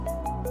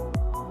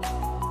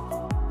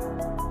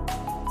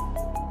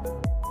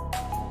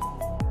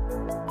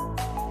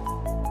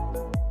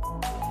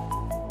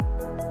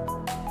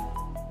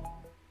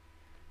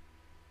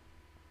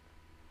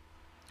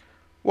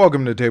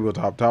Welcome to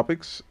Tabletop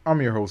Topics.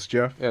 I'm your host,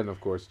 Jeff. And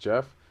of course,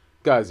 Jeff.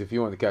 Guys, if you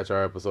want to catch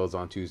our episodes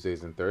on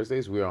Tuesdays and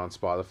Thursdays, we are on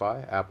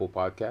Spotify, Apple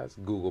Podcasts,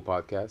 Google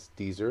Podcasts,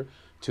 Deezer,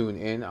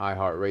 TuneIn,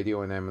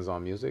 iHeartRadio, and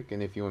Amazon Music.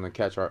 And if you want to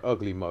catch our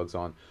ugly mugs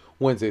on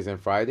Wednesdays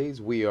and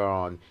Fridays, we are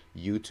on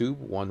YouTube,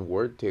 one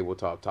word,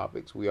 Tabletop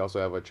Topics. We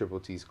also have our Triple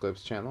T's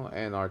Clips channel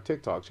and our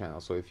TikTok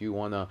channel. So if you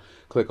want to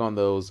click on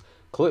those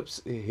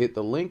clips, hit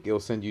the link.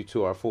 It'll send you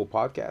to our full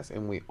podcast.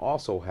 And we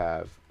also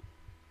have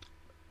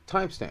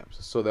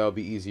timestamps, so that'll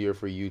be easier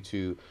for you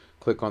to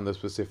click on the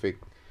specific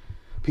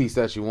piece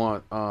that you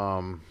want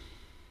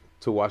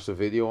to watch the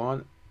video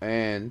on.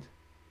 And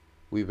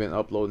we've been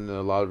uploading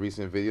a lot of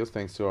recent videos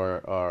thanks to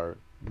our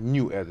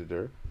new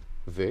editor,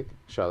 Vic.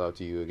 Shout out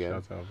to you again.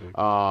 Shout out, Vic.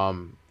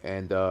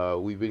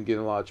 And we've been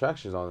getting a lot of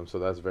tractions on them, so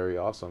that's very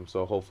awesome.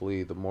 So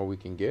hopefully the more we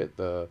can get,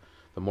 the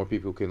more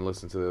people can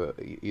listen to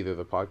either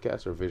the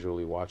podcast or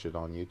visually watch it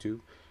on YouTube.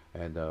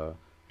 And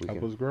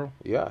help us grow.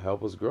 Yeah,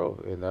 help us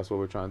grow. And that's what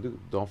we're trying to do.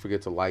 Don't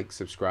forget to like,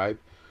 subscribe,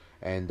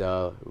 and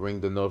ring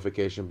the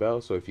notification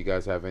bell. So if you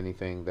guys have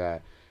anything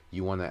that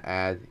you want to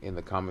add in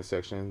the comment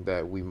section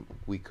that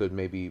we could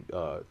maybe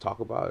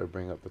talk about or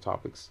bring up the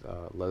topics,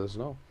 let us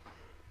know.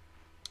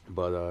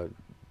 But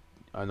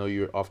I know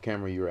you're off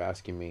camera. You were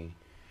asking me.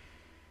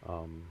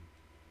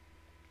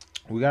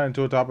 We got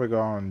into a topic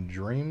on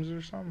dreams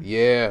or something?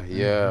 Yeah.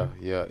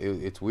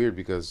 It's weird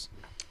because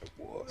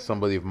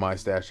somebody of my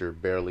stature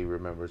barely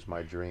remembers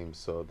my dreams,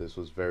 so this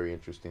was very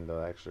interesting that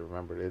I actually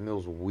remembered it. And it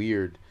was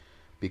weird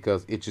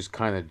because it just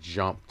kind of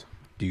jumped.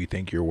 Do you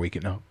think you're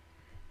waking up?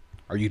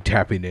 Are you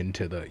tapping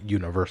into the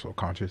universal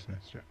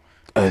consciousness, Jeff?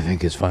 I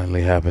think it's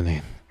finally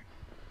happening.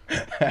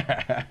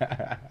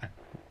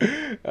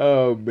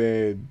 Oh,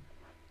 man.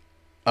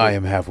 I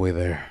am halfway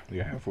there.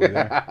 You're halfway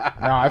there?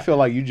 No, I feel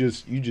like you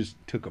just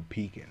took a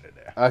peek into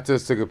that. I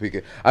just took a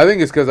peek. I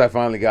think it's because I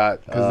finally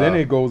got... Because then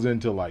it goes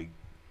into, like,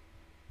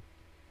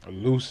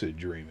 lucid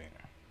dreaming.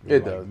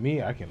 It does.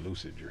 Me, I can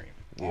lucid dream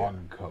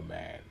on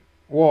command.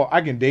 Well,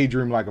 I can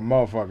daydream like a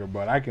motherfucker,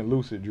 but I can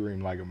lucid dream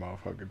like a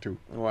motherfucker too.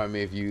 Well, I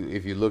mean,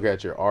 if you look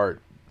at your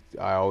art,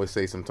 I always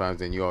say sometimes,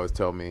 and you always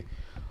tell me,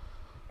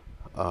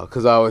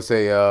 because I always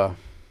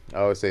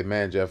say,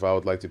 man, Jeff, I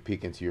would like to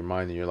peek into your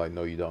mind, and you're like,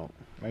 no, you don't.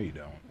 No, you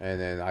don't. And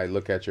then I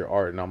look at your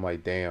art, and I'm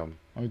like, damn.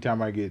 Only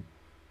time I get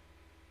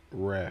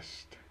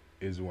rest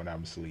is when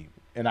I'm asleep,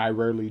 and I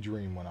rarely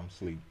dream when I'm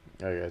asleep.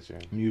 I got you.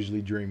 I'm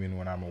usually dreaming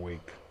when I'm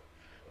awake,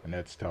 and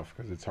that's tough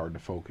because it's hard to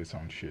focus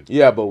on shit.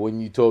 Yeah, but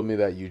when you told me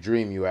that you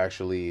dream, you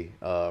actually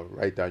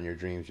write down your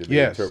dreams.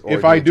 Yes,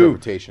 if I do.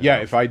 Yeah,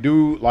 if I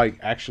do like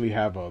actually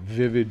have a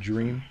vivid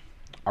dream,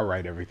 I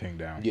write everything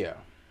down. Yeah,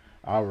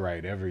 I'll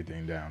write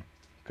everything down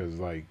because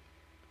like,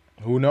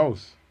 who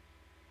knows?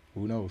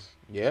 Who knows?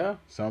 Yeah.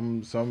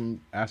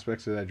 Some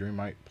aspects of that dream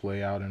might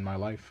play out in my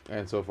life.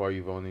 And so far,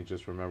 you've only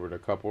just remembered a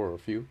couple or a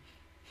few.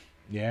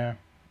 Yeah.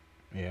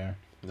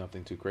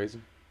 Nothing too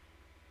crazy.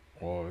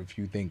 Well, if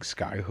you think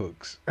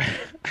skyhooks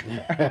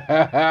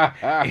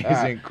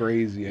isn't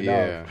crazy enough.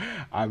 Yeah.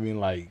 I mean,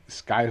 like,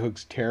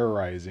 skyhooks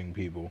terrorizing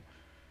people.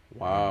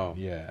 Wow.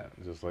 Yeah.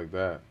 Just like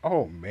that.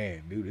 Oh,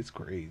 man, dude, it's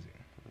crazy.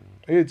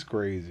 It's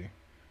crazy.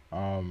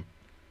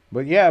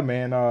 But yeah,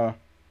 man,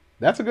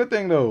 that's a good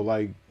thing, though.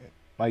 Like,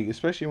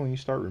 especially when you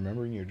start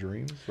remembering your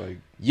dreams, like...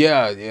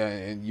 Yeah,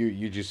 and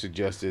you just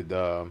suggested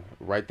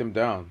write them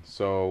down.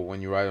 So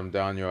when you write them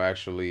down, you'll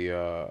actually...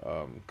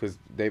 Because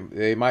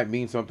they might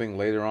mean something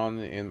later on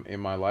in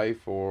my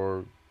life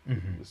or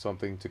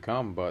something to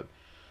come. But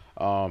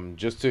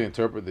just to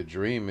interpret the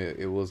dream,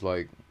 it was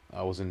like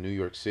I was in New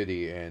York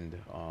City and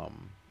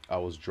I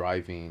was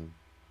driving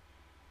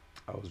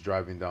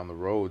down the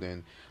road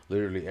and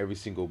literally every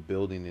single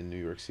building in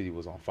New York City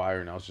was on fire,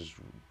 and I was just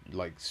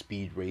like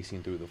speed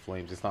racing through the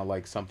flames. It's not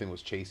like something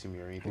was chasing me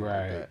or anything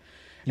like that.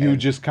 You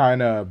just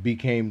kind of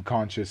became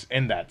conscious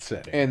in that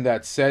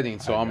setting.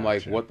 So I'm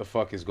like, what the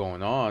fuck is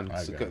going on?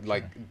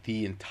 Like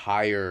the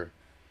entire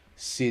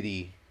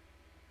city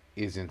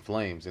is in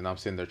flames, and I'm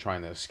sitting there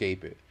trying to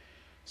escape it.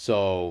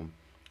 So...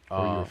 Were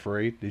you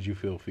afraid? Did you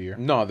feel fear?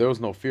 No, there was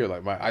no fear.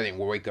 Like I didn't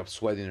wake up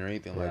sweating or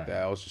anything like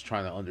that. I was just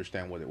trying to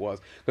understand what it was.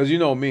 Because you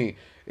know me,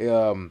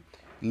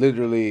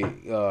 literally,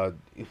 I'm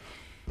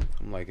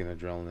like an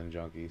adrenaline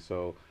junkie.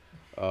 So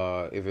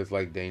if it's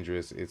like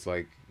dangerous, it's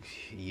like,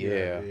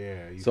 yeah.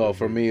 So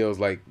for me, it was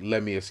like,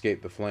 let me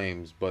escape the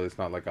flames. But it's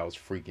not like I was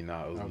freaking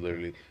out. It was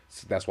literally,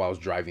 that's why I was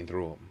driving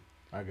through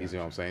them. You see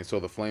what I'm saying? So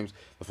the flames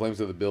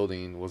of the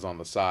building was on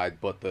the side,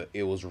 but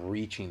it was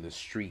reaching the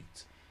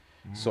streets.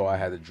 So I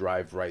had to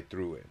drive right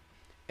through it.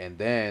 And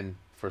then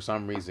for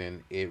some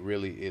reason it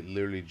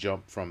literally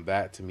jumped from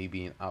that to me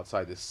being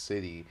outside the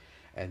city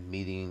and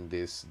meeting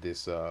this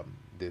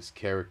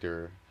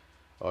character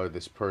or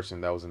this person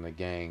that was in the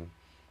gang,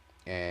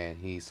 and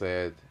he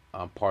said,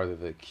 I'm part of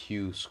the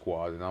Q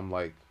squad. And I'm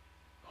like,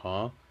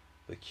 huh?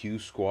 The Q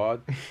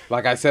squad?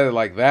 Like I said it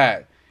like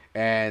that.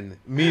 And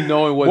me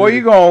knowing what... Boy,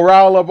 you gonna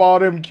rile up all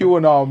them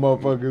QAnon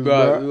motherfuckers,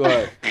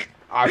 bro.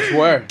 I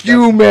swear.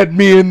 Q met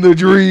me in the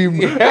dream.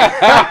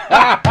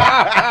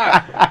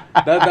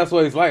 That's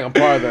what he's like. I'm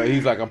part of the.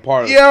 He's like, I'm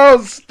part of.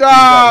 Yo,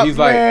 stop, He's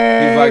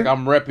man. like,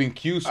 I'm repping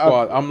Q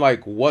Squad. I'm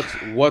like,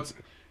 what's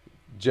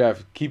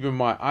Jeff? Keep in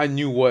mind, I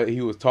knew what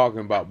he was talking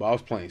about, but I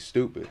was playing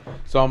stupid.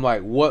 So I'm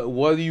like,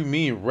 what do you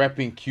mean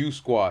repping Q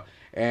Squad?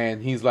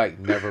 And he's like,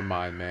 never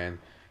mind, man.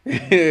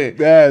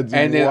 That's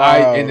and then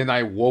wild.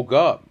 I woke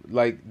up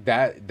like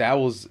that. That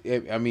was,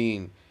 I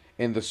mean,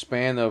 in the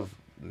span of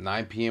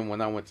 9 p.m.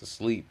 when I went to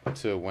sleep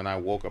to when I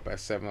woke up at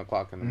 7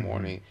 o'clock in the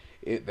morning.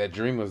 That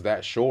dream was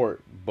that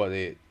short, but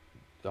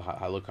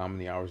I look how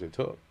many hours it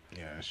took.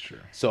 Yeah, that's true.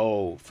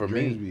 So for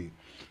Dreams me,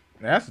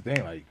 that's the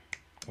thing. Like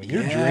when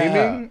you're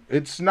dreaming,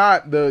 it's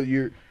not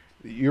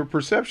your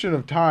perception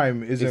of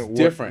time isn't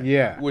different.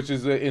 Yeah, which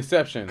is the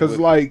Inception. Because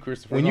like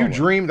when you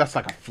dream, that's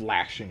like a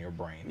flash in your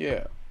brain.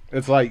 Yeah,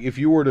 it's like if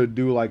you were to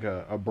do like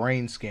a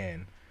brain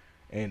scan,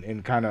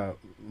 and kind of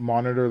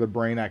monitor the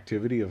brain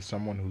activity of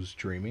someone who's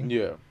dreaming.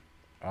 Yeah.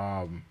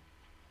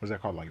 What's that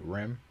called? Like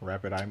REM,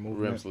 rapid eye movement.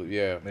 REM sleep.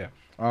 Yeah.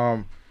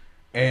 Yeah.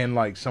 And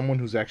like someone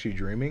who's actually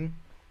dreaming,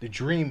 the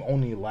dream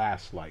only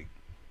lasts like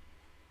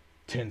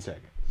 10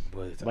 seconds.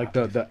 But it's like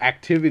the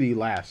activity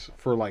lasts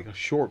for like a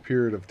short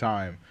period of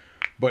time,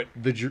 but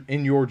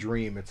in your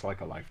dream it's like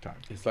a lifetime.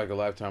 It's like a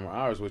lifetime or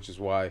hours, which is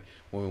why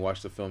when we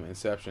watched the film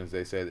Inception,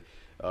 they said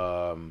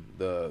the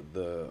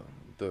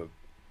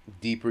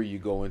deeper you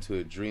go into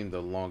a dream,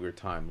 the longer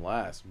time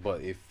lasts,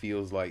 but it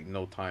feels like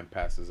no time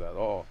passes at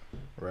all.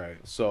 Right.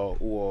 So,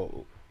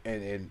 well,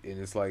 and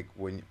it's like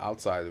when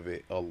outside of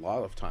it, a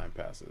lot of time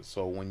passes.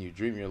 So when you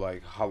dream, you're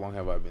like, how long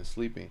have I been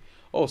sleeping?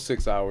 Oh,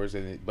 6 hours,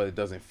 but it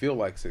doesn't feel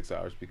like 6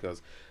 hours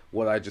because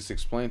what I just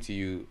explained to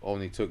you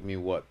only took me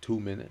 2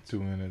 minutes.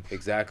 2 minutes.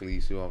 Exactly. You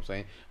see what I'm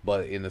saying?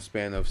 But in the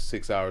span of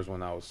 6 hours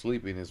when I was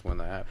sleeping is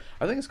when I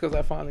think it's because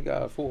I finally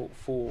got a full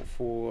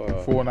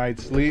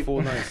night's sleep.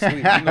 Full night's sleep.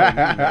 You know me, man.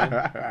 You know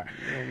what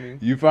I mean?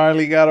 You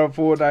finally got a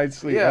full night's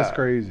sleep. Yeah. That's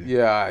crazy.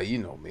 Yeah, you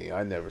know me.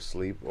 I never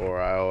sleep, or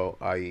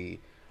I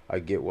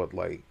get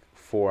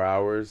 4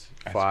 hours,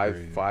 That's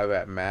five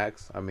at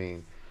max. I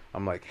mean,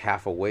 I'm like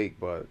half awake,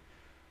 but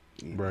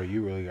bro,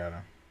 you really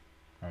gotta.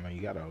 I mean,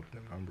 you gotta up the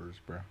numbers,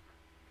 bro.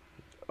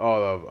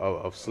 Oh,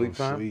 of sleep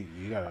time. Sleep.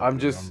 You gotta I'm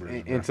just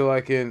numbers, until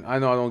I can. I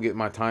know I don't get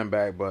my time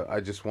back, but I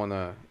just want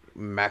to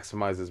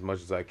maximize as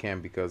much as I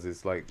can because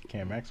it's like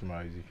can't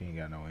maximize if you ain't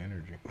got no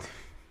energy.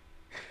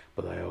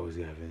 But I always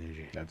have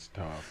energy. That's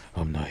tough.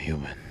 I'm not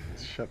human.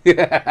 Shut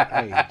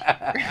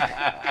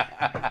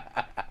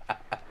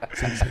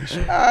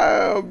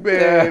Oh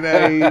man,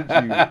 I hate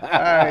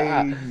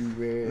you,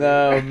 man.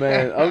 No,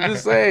 man. I'm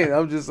just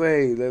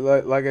saying.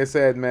 Like I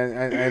said, man,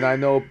 and I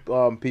know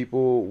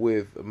people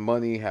with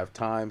money have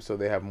time, so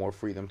they have more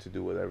freedom to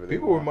do whatever they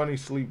want. People with money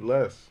sleep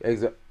less.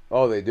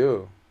 Oh, they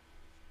do.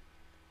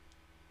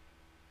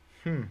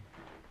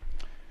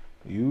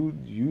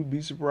 You'd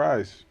be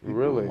surprised. People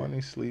Really? with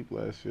money sleep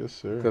less, yes,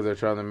 sir. Because they're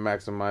trying to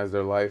maximize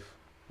their life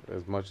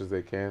as much as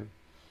they can.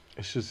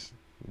 It's just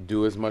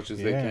do as much as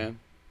they can.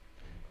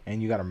 And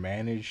you gotta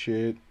manage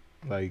shit.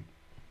 Like,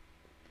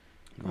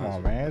 come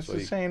on, man. It's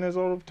the same as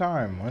all the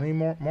time. Money,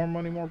 more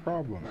money, more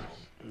problems.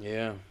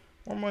 Yeah.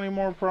 More money,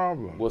 more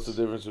problems. What's the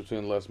difference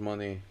between less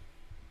money?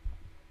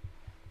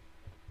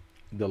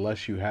 The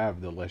less you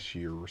have, the less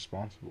you're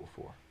responsible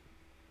for.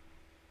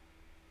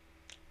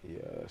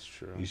 Yeah, that's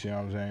true. You see what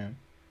I'm saying?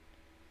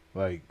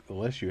 Like, the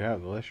less you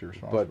have, the less you're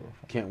responsible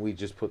for. Can't we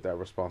just put that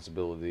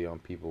responsibility on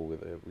people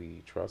that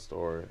we trust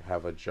or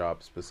have a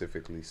job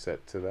specifically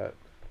set to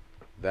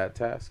that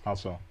task? How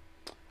so?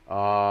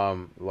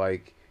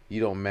 Like you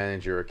don't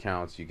manage your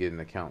accounts, you get an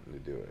accountant to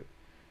do it.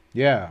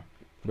 Yeah,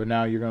 but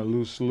now you're gonna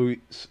lose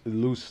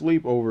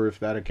sleep over if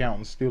that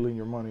accountant's stealing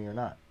your money or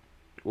not.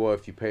 Well,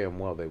 if you pay them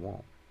well, they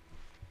won't.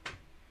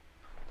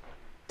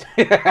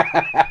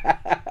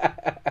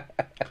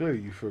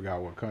 Clearly, you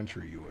forgot what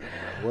country you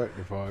in. What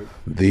the fuck?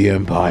 The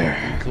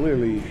Empire.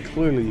 Clearly,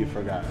 you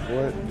forgot.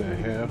 What the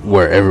hell?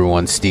 Where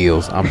everyone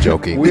steals. I'm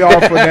joking. We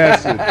all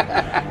finessing.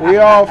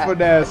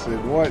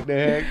 What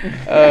the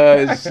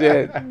heck?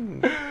 Shit.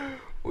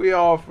 We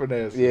all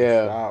finessing.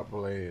 Yeah. Stop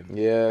playing.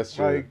 Yeah, that's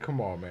true. Like, come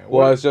on, man.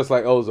 Well, it's just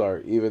like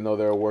Ozark, even though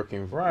they're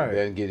working right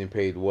and getting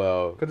paid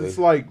well. Because it's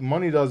like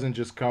money doesn't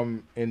just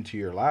come into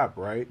your lap,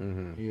 right?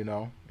 Mm-hmm. You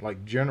know,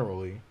 like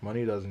generally,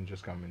 money doesn't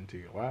just come into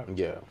your lap.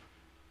 Yeah.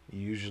 You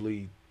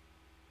usually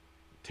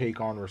take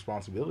on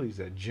responsibilities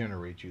that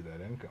generate you that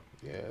income.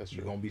 Yeah, that's true.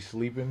 You gonna be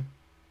sleeping?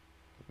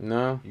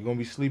 No. You gonna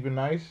be sleeping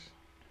nice?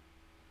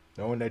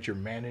 Knowing that you're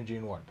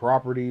managing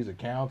properties,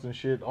 accounts, and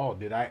shit. Oh,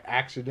 did I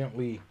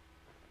accidentally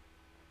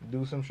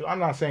do some shit? I'm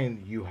not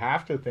saying you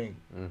have to think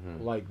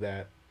like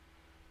that,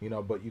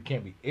 but you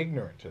can't be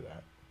ignorant to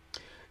that.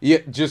 Yeah,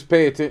 just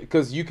pay attention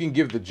because you can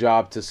give the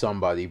job to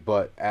somebody,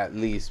 but at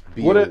least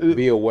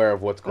be aware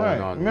of what's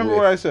going on. Remember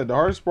what I said? The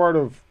hardest part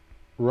of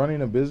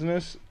running a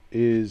business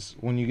is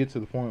when you get to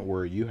the point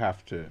where you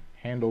have to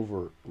hand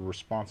over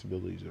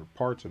responsibilities or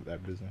parts of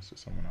that business to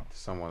someone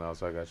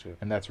else. I got you.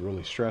 And that's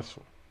really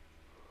stressful.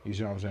 You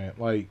see what I'm saying?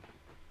 Like,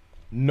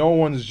 no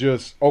one's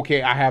just,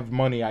 okay, I have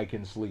money, I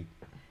can sleep.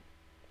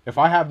 If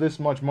I have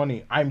this much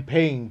money, I'm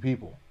paying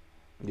people.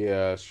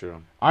 Yeah, that's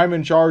true. I'm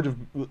in charge of,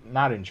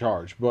 not in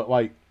charge, but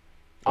like,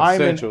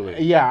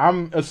 Essentially.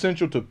 I'm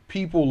essential to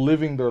people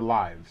living their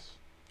lives.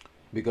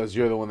 Because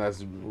you're the one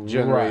that's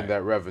generating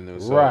that revenue.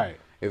 So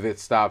if it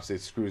stops,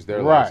 it screws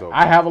their lives over.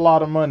 I have a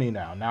lot of money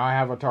now. Now I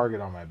have a target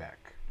on my back.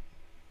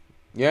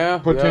 Yeah,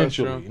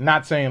 potentially.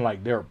 Not saying like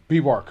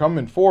people are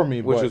coming for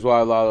me, which is why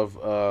a lot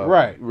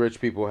of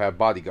rich people have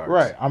bodyguards.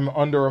 Right, I'm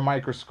under a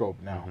microscope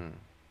now,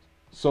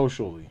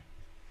 socially.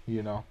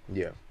 You know.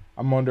 Yeah.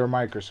 I'm under a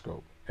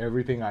microscope.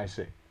 Everything I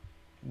say,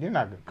 you're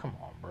not gonna. Come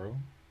on, bro.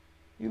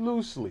 You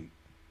lose sleep.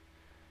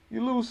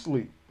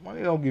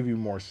 Money don't give you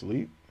more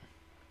sleep.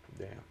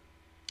 Damn.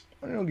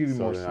 Money don't give you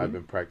more sleep. I've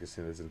been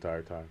practicing this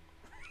entire time.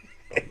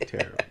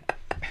 Terrible.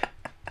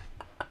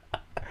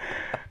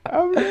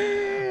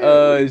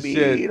 Oh,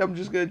 shit. I'm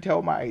just gonna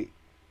tell my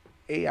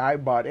AI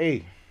bot,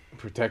 hey,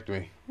 protect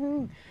me,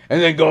 and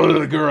then go to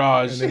the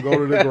garage.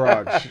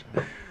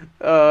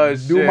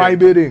 Do my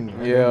bidding.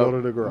 Yeah. Go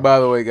to the garage. By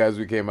the way, guys,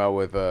 we came out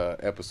with an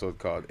episode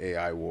called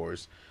AI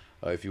Wars.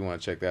 If you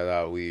want to check that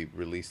out, we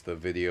released the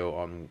video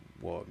on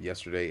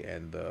yesterday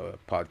and the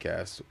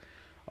podcast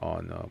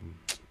on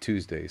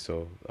Tuesday.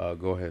 So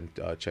go ahead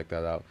and check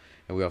that out.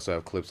 And we also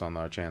have clips on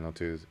our channel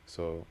too.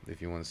 So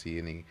if you want to see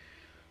any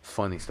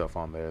funny stuff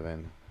on there,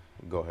 then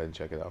go ahead and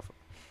check it out.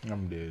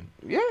 I'm dead.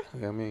 Yeah,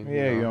 I mean,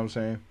 yeah, you know what I'm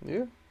saying.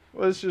 Yeah.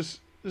 Well, it's just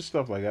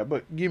stuff like that.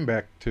 But getting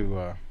back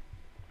to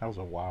that was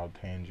a wild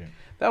tangent.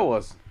 That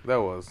was a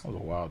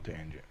wild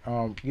tangent.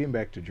 Getting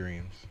back to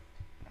dreams.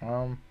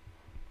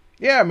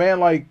 Yeah, man.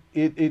 Like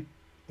it.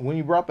 When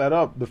you brought that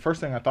up, the first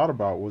thing I thought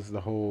about was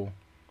the whole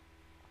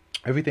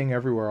everything,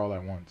 everywhere, all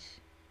at once.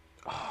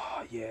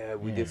 Oh yeah,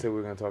 we did say we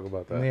were gonna talk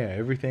about that. Yeah,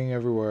 everything,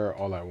 everywhere,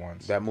 all at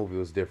once. That movie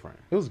was different.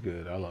 It was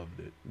good. I loved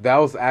it. That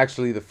was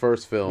actually the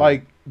first film.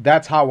 Like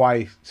that's how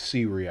I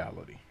see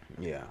reality.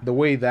 Yeah. The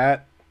way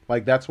that.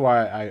 Like, that's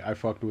why I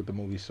fucked with the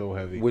movie so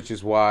heavy. Which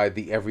is why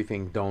the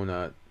everything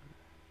donut,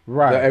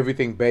 the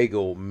everything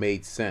bagel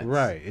made sense.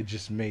 Right. It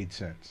just made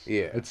sense.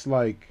 Yeah. It's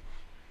like,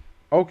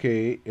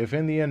 okay, if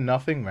in the end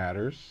nothing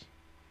matters,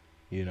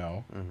 you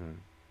know,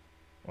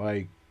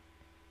 like,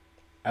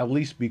 at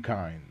least be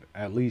kind.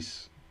 At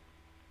least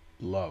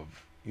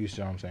love. You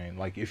see what I'm saying?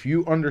 Like, if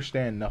you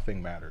understand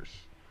nothing matters,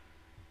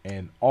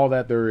 and all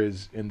that there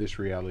is in this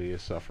reality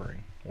is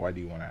suffering, why do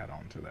you want to add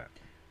on to that?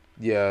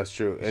 Yeah, that's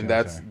true, and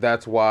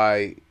that's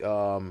why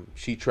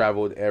she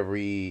traveled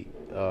every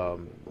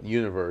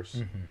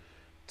universe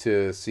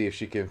to see if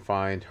she can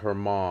find her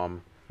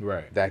mom,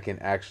 that can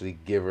actually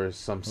give her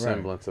some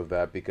semblance of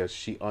that, because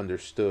she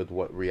understood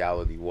what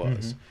reality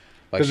was.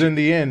 Because in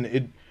the end,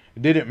 it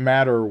didn't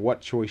matter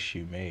what choice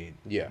she made.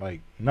 Yeah,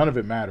 like none of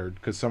it mattered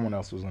because someone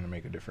else was going to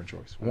make a different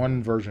choice.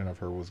 One version of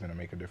her was going to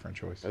make a different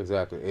choice.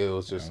 Exactly. It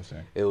was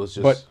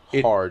just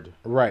hard.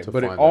 Right,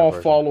 but it all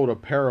followed a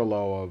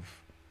parallel of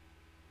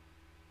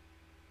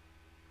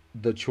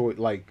the choice,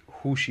 like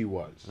who she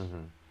was.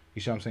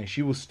 You see what I'm saying?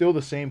 She was still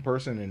the same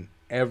person in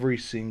every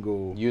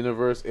single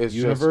universe.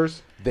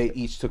 Just they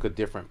each took a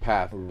different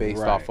path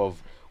based off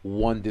of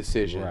one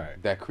decision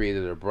that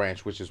created a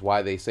branch, which is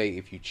why they say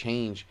if you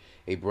change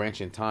a branch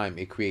in time,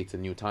 it creates a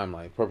new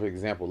timeline. Perfect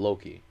example,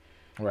 Loki.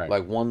 Right.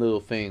 Like one little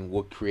thing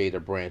would create a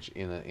branch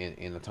in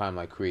a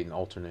timeline, creating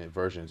alternate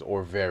versions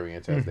or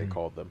variants as they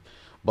called them.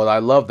 But I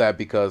love that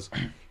because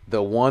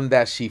the one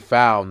that she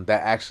found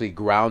that actually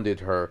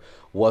grounded her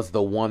was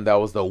the one that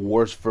was the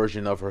worst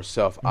version of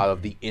herself out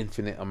of the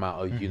infinite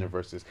amount of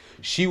universes.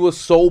 She was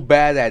so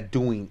bad at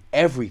doing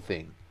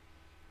everything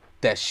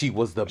that she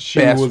was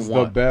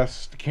the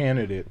best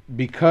candidate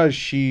because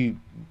she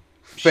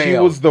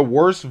was the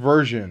worst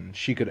version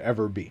she could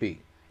ever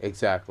be.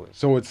 Exactly.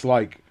 So it's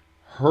like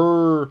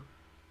her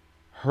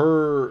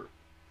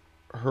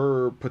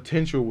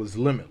potential was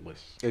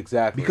limitless.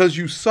 Exactly. Because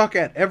you suck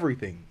at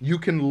everything. You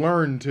can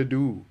learn to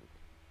do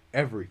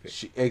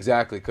everything.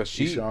 Exactly. Because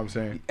you know what I'm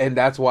saying? And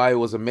that's why it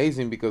was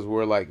amazing, because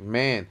we're like,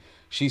 man,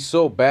 she's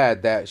so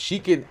bad that she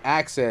can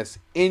access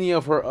any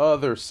of her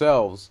other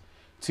selves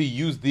to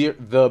use the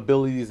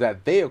abilities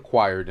that they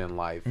acquired in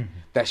life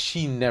that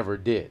she never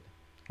did.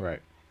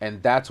 Right.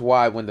 And that's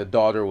why when the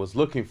daughter was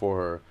looking for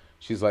her,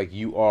 she's like,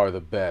 you are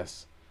the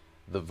best,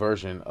 the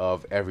version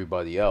of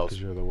everybody else.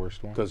 Because you're the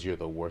worst one. Because you're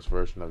the worst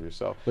version of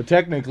yourself. But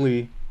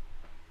technically,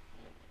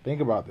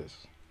 think about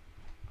this.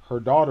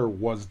 Her daughter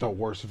was the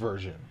worst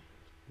version.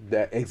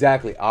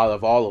 Exactly, out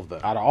of all of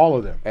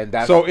them. And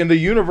so in the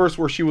universe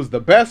where she was the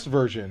best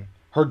version,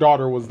 her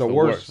daughter was the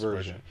worst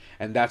version.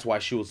 And that's why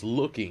she was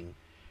looking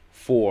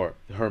for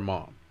her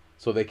mom,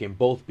 so they can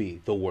both be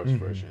the worst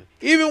version.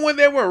 Even when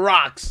they were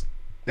rocks.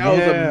 That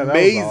was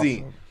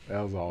amazing.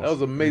 That was awesome. That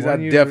was amazing.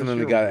 I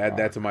definitely got to add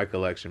that to my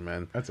collection,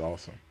 man. That's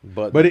awesome.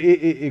 But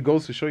it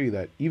goes to show you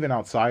that even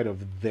outside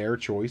of their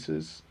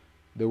choices,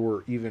 there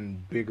were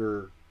even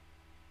bigger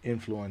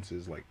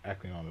influences like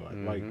acting on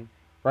it. Like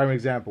prime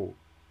example,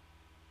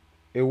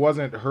 it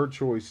wasn't her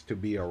choice to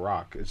be a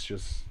rock. It's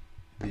just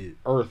the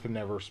Earth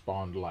never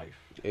spawned life.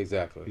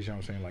 Exactly. You know what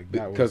I'm saying? Like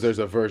because there's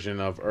a version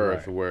of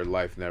Earth where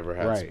life never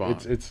had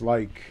spawned. It's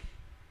like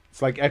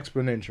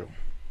exponential.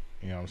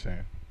 You know what I'm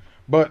saying?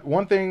 But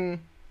one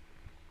thing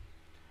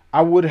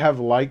I would have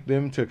liked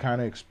them to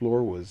kind of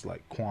explore was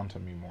like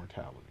quantum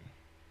immortality.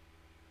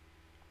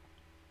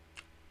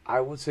 I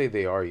would say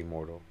they are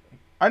immortal.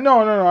 I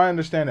know, no, I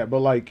understand that, but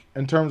like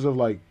in terms of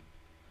like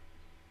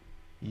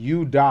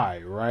you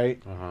die,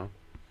 right? Uh-huh.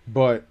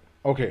 But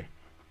okay,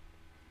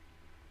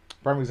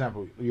 prime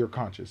example, your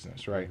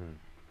consciousness, right?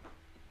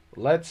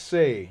 Mm-hmm. Let's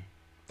say,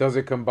 does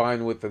it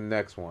combine with the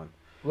next one?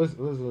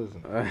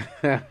 Listen.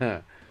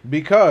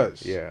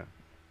 Because yeah,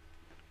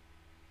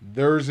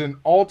 there's an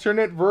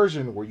alternate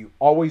version where you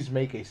always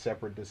make a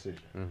separate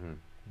decision. Mm-hmm.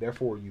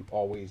 Therefore, you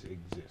always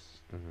exist.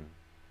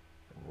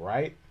 Mm-hmm.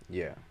 Right?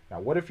 Yeah. Now,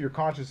 what if your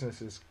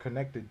consciousness is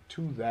connected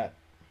to that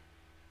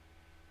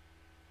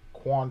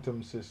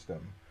quantum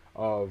system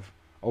of,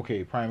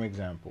 okay, prime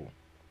example.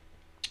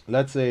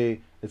 Let's say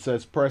it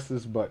says press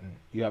this button.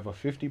 You have a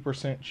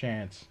 50%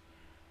 chance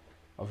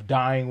of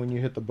dying when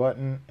you hit the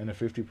button and a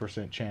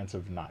 50% chance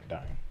of not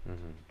dying.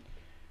 Mm-hmm.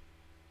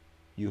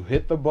 You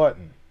hit the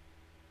button,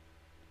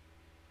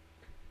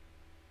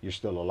 you're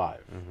still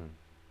alive. Mm-hmm.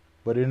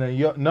 But in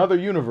another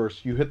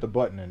universe, you hit the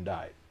button and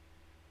died.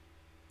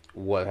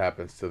 What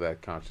happens to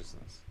that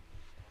consciousness?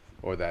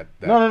 Or that...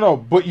 No.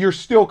 But you're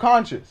still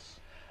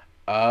conscious.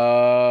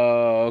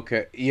 Oh,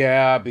 okay.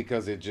 Yeah,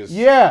 because it just...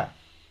 Yeah.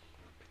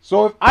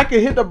 So if I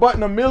could hit the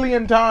button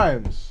 1,000,000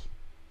 times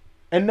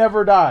and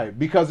never die,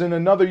 because in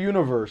another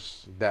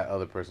universe... that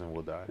other person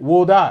will die.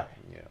 Will die.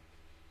 Yeah.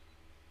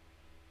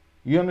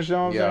 You understand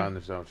what I'm saying? Yeah, I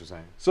understand what you're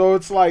saying. So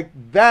it's like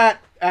that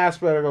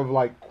aspect of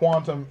like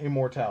quantum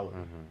immortality.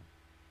 Mm-hmm.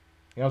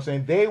 You know what I'm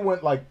saying? They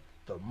went like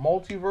the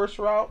multiverse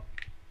route,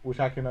 which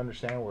I can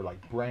understand were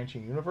like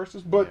branching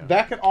universes, but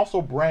that can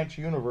also branch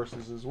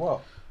universes as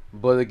well.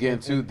 But again,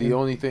 the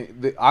only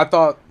thing I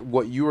thought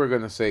what you were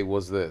gonna say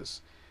was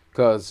this,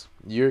 because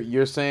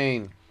you're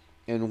saying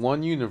in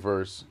one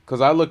universe,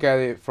 because I look at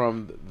it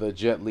from the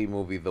Jet Li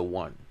movie, The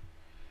One.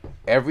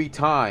 Every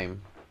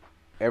time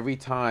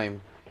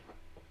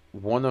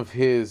one of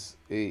his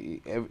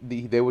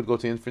they would go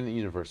to infinite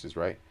universes,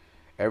 right?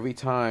 Every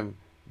time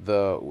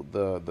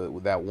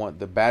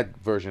the bad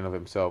version of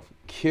himself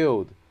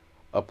killed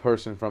a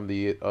person from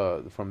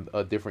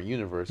a different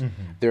universe,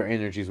 their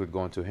energies would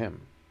go into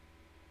him.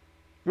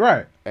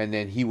 Right. And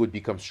then he would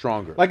become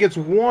stronger. Like it's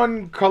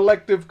one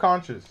collective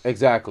conscious.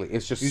 Exactly.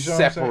 It's just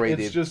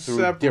separated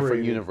through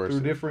different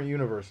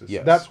universes.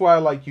 Yes. That's why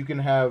like you can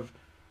have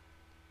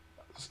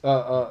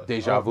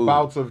deja vu.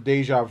 Bouts of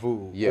deja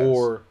vu. Yes.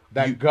 Or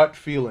that gut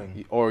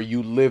feeling. Or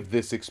you lived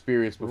this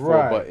experience before,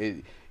 right. But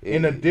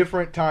in a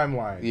different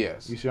timeline.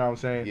 Yes. You see what I'm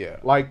saying? Yeah.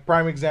 Like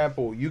prime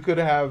example, you could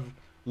have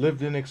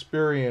lived an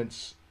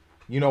experience,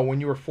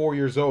 when you were 4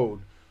 years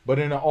old, but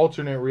in an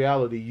alternate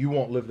reality, you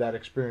won't live that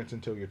experience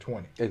until you're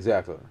 20.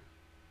 Exactly.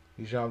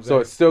 You see what I'm saying? So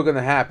it's still going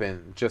to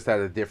happen, just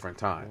at a different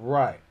time.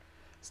 Right.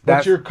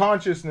 But your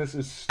consciousness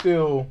is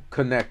still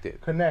connected.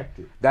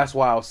 That's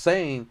why I was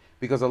saying,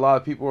 because a lot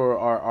of people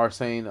are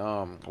saying,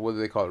 what do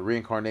they call it,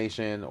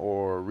 reincarnation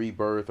or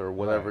rebirth or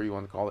whatever you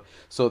want to call it.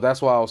 So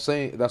that's why I was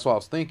saying, that's why I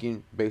was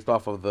thinking, based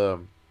off of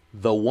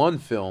the one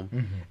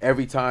film,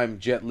 every time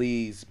Jet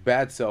Li's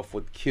bad self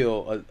would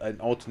kill an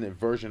alternate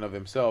version of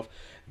himself,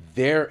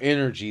 their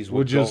energies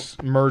would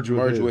just merge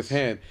with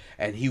him,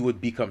 and he would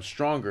become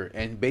stronger.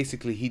 And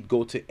basically, he'd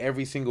go to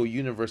every single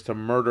universe to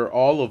murder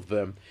all of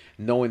them,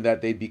 knowing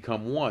that they'd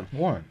become one.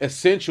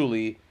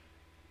 Essentially,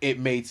 it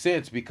made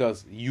sense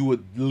because you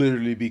would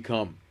literally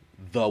become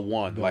the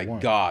one,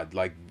 God,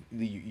 like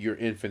you're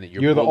infinite.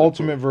 You're the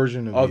ultimate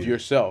version of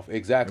yourself,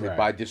 exactly.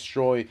 Right.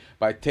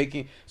 By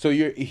taking. So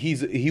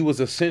he was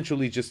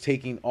essentially just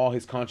taking all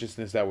his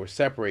consciousness that were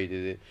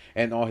separated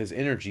and all his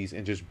energies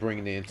and just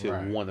bringing it into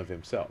one of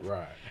himself.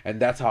 Right. And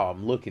that's how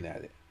I'm looking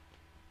at it.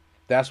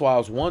 That's why I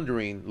was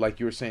wondering,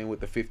 like you were saying with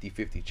the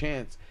 50-50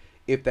 chance,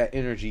 if that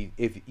energy,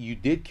 if you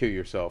did kill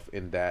yourself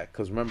in that,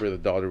 because remember the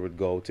daughter would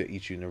go to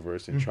each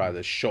universe and try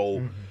to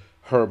show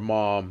her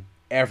mom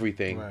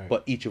everything,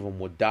 but each of them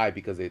would die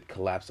because it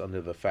collapsed under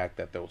the fact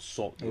that there was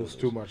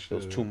too much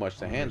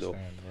to handle.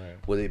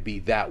 Right. Would it be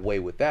that way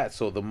with that?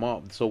 So the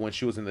mom, when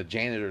she was in the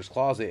janitor's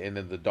closet and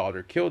then the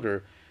daughter killed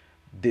her,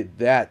 did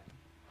that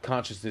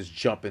consciousness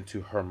jump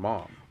into her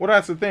mom? Well,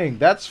 that's the thing.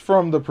 That's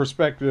from the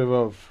perspective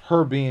of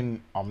her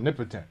being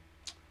omnipotent.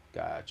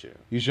 Gotcha.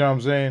 You see what I'm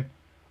saying?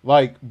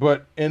 Like,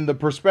 but in the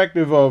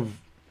perspective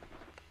of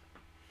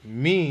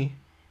me,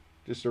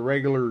 just a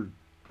regular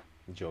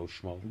Joe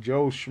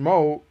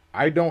Schmo,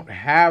 I don't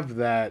have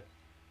that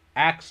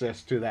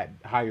access to that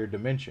higher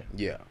dimension.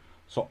 Yeah.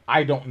 So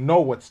I don't know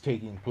what's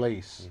taking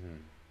place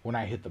when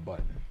I hit the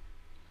button.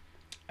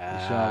 You see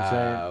what I'm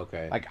saying?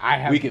 Okay. Like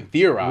we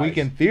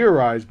can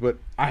theorize. But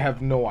I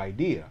have no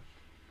idea.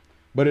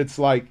 But it's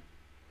like,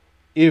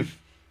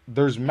 if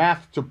there's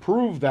math to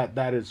prove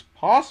that is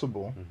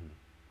possible,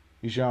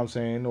 you see what I'm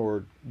saying?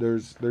 Or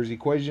there's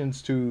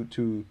equations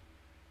to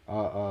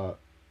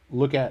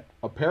look at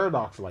a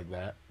paradox like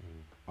that.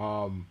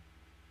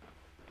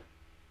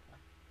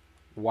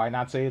 Why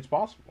not say it's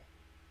possible?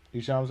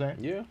 You see what I'm saying?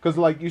 Yeah. Because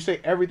like you say,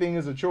 everything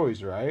is a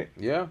choice, right?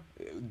 Yeah.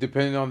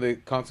 Depending on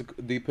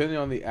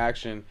the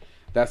action,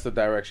 that's the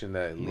direction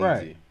that it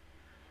leads you.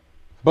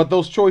 But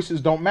those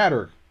choices don't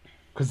matter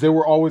because they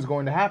were always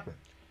going to happen.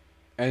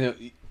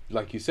 And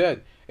like you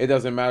said, it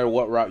doesn't matter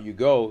what route you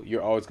go,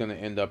 you're always going to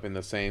end up in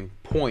the same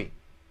point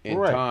in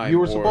time. You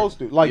were supposed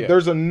to. Like,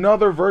 there's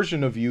another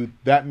version of you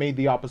that made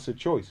the opposite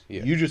choice.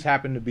 Yeah. You just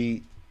happen to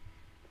be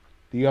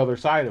the other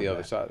side of it. The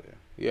other side of it.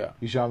 Yeah.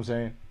 You see what I'm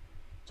saying?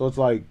 So it's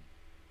like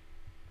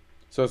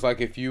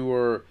if you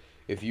were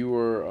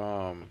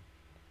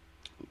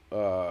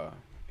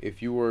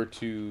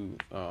to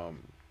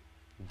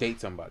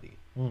date somebody,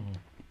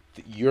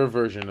 your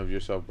version of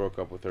yourself broke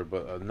up with her,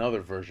 but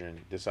another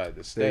version decided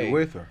to stay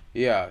with her.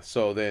 Yeah.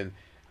 So then,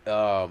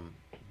 the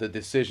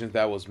decisions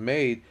that was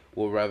made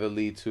will rather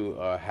lead to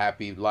a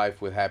happy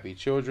life with happy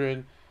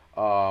children,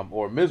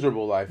 or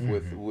miserable life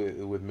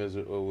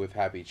with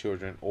happy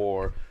children,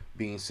 or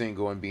being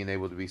single and being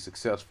able to be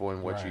successful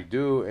in what you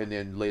do, and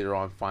then later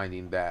on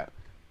finding that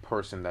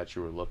person that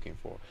you were looking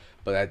for.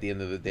 But at the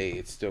end of the day,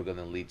 it's still going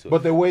to lead to.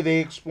 But the way they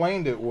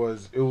explained it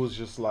was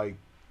just like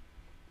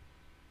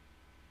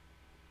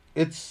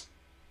it's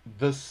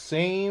the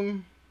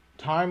same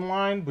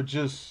timeline, but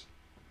just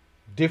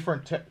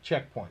different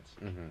checkpoints.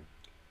 Mm-hmm.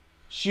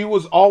 She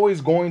was always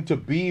going to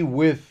be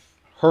with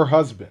her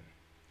husband.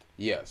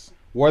 Yes.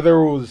 Whether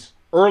it was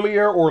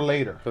earlier or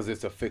later. Because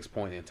it's a fixed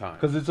point in time.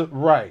 Because it's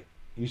right.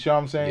 You see what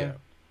I'm saying?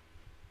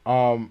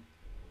 Yeah.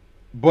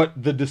 But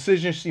the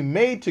decisions she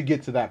made to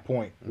get to that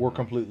point were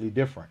completely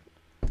different.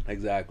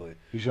 Exactly.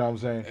 You see what I'm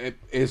saying?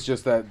 It's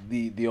just that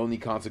the only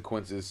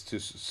consequences to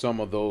some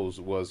of those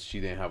was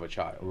she didn't have a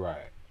child.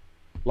 Right.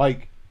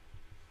 Like,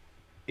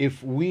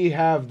 if we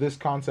have this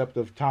concept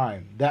of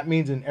time, that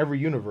means in every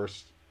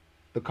universe,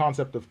 the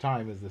concept of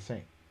time is the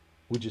same.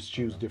 We just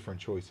choose different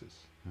choices.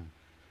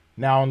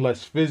 Now,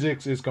 unless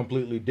physics is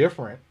completely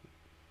different,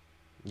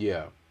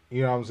 yeah,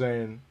 you know what I'm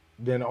saying,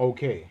 then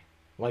okay.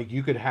 Like,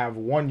 you could have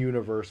one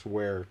universe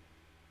where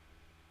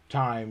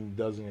time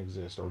doesn't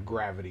exist, or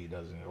gravity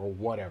doesn't, or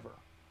whatever.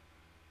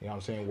 You know what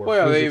I'm saying?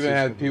 Where they even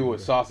had people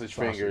with sausage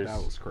fingers.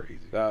 That was crazy.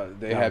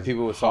 They had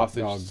people with hot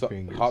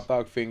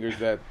dog fingers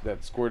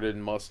that squirted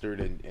mustard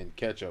and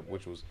ketchup,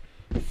 which was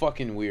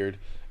fucking weird.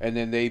 And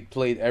then they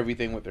played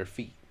everything with their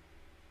feet.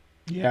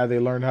 Yeah, they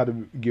learned how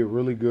to get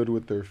really good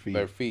with their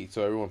feet.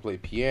 So everyone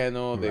played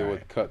piano. They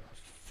would cut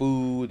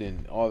food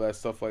and all that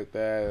stuff like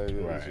that.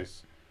 It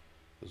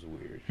was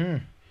weird.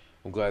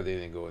 I'm glad they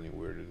didn't go any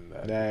weirder than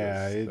that.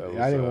 Yeah,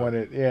 I didn't want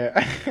it.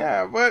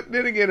 Yeah, but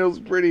then again, it was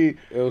pretty.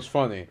 It was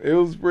funny. It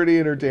was pretty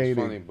entertaining. It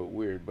was funny but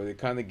weird. But it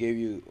kind of gave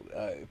you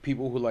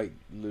people who like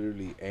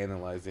literally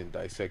analyze and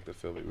dissect the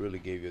film. It really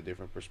gave you a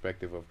different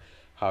perspective of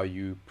how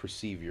you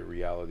perceive your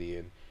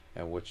reality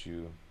and what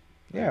you.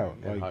 Yeah,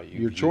 and like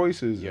your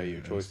choices. Yeah,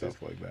 your choices, and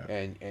stuff like that,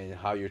 and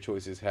how your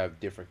choices have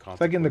different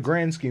consequences. It's like in the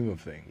grand scheme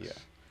of things. Yeah.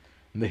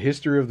 In the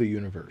history of the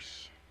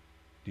universe,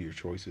 do your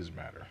choices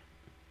matter?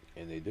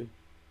 And they do.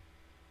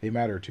 They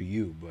matter to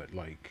you, but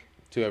like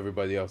to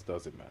everybody else,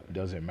 doesn't matter. It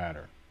doesn't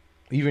matter.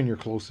 Even your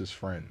closest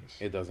friends.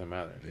 It doesn't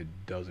matter. It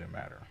doesn't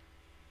matter.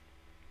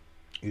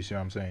 You see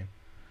what I'm saying?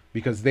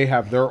 Because they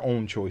have their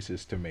own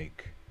choices to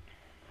make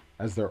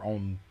as their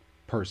own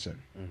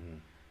person. Mm-hmm.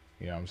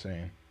 You know what I'm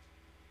saying?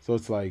 So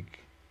it's like,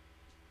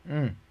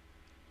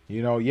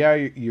 you know, yeah,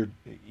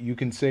 you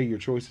can say your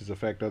choices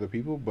affect other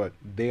people, but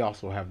they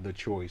also have the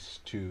choice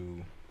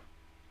to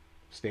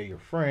stay your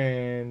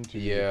friend, to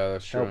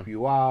that's help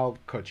you out,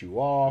 cut you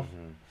off.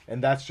 Mm-hmm.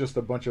 And that's just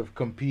a bunch of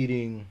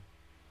competing,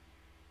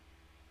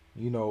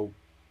 you know,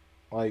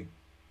 like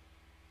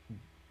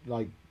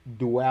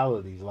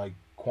dualities, like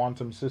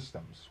quantum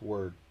systems,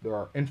 where there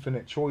are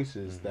infinite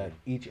choices that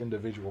each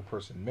individual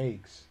person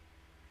makes,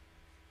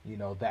 you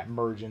know, that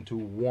merge into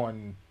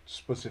one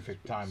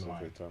specific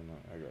timeline.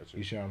 I got you.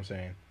 You see what I'm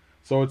saying?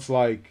 So it's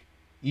like,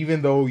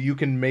 even though you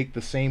can make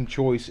the same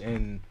choice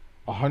in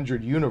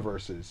 100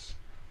 universes,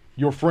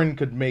 your friend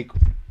could make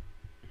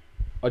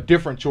a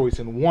different choice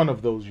in one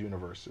of those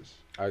universes.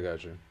 I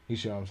got you. You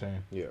see what I'm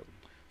saying? Yeah.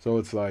 So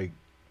it's like,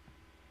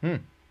 you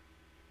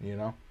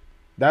know,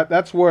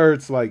 that's where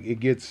it's like it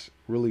gets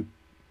really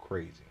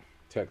crazy.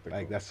 Technical.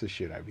 Like, that's the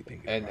shit I be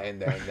thinking about.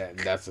 And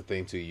that's the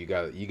thing too. You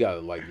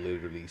gotta like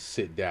literally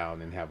sit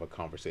down and have a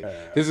conversation.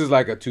 This is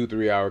like a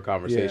 2-3 hour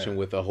conversation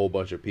with a whole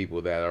bunch of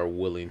people that are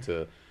willing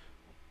to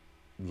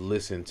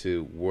listen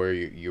to where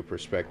your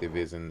perspective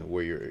is and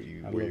where you're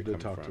I'd love to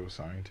talk to a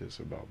scientist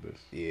about this.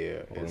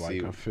 Yeah, or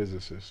like a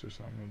physicist or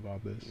something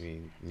about this. I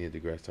mean, Neil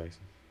deGrasse Tyson.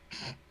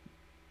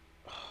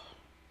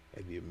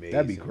 That'd be amazing.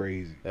 That'd be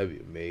crazy. That'd be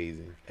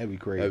amazing. That'd be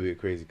crazy. That'd be a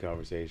crazy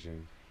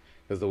conversation.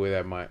 Because the way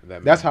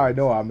that's how I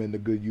know I'm in the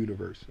good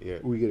universe. Yeah,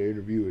 we get an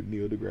interview with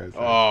Neil deGrasse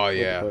Tyson. Oh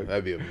yeah,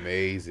 that'd be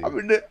amazing.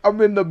 I'm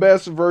in the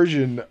best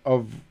version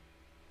of.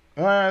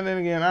 Then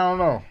again, I don't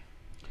know.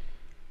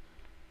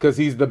 Because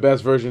he's the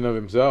best version of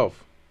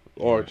himself,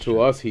 or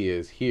to us, he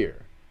is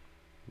here.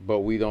 But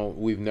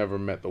we've never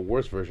met the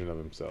worst version of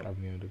himself. Of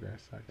Neil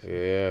deGrasse Tyson.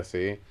 Yeah,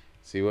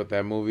 see what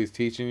that movie's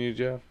teaching you,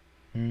 Jeff?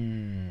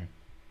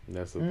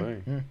 That's the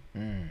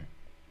thing.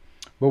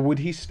 But would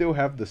he still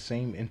have the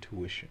same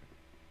intuition?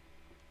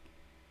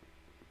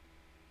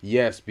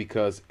 Yes,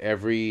 because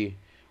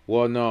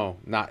well, no,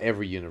 not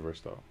every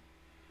universe though.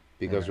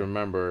 Because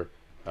remember,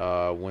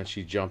 when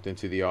she jumped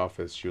into the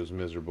office, she was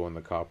miserable in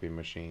the copy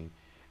machine,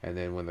 and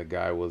then when the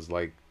guy was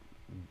like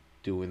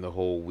doing the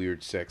whole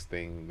weird sex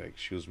thing, like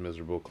she was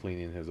miserable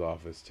cleaning his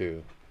office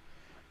too.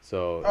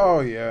 So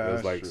it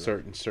was like true.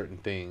 certain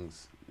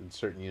things in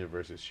certain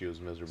universes she was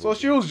miserable. So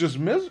she was just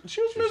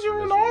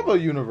miserable in all the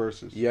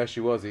universes. Yeah, she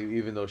was,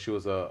 even though she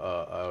was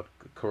a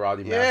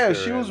karate master. Yeah,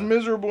 she was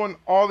miserable in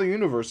all the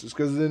universes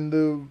because in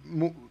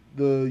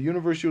the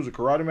universe she was a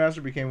karate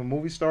master, became a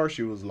movie star.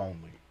 She was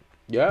lonely.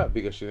 Yeah,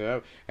 because she didn't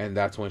have, and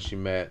that's when she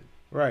met.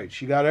 Right,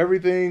 she got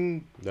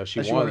everything that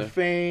she wanted,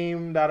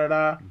 fame,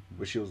 but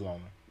she was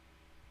lonely.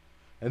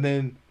 And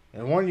then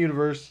in one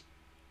universe,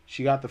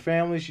 she got the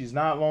family. She's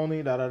not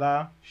lonely.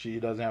 She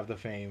doesn't have the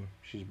fame.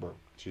 She's broke.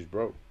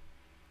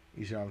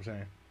 You see what I'm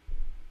saying?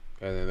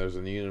 And then there's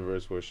a new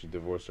universe where she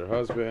divorced her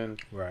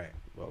husband. Right.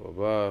 Blah blah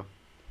blah.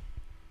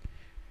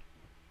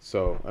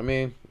 So I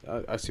mean,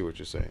 I see what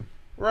you're saying.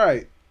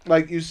 Right.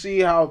 Like you see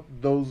how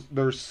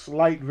there's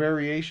slight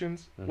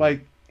variations.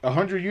 Like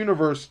 100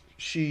 universe,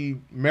 she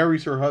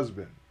marries her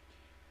husband.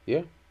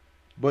 Yeah.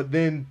 But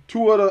then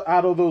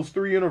out of those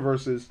 3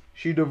 universes,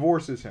 she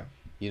divorces him.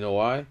 You know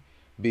why?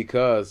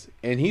 Because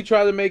he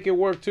tried to make it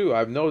work too.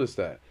 I've noticed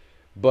that,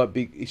 but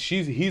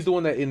he's the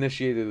one that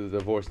initiated the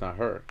divorce, not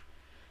her.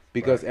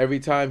 Because every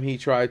time he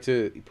tried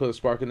to put a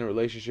spark in the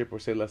relationship or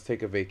say let's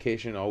take a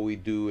vacation, all we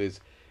do is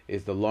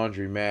the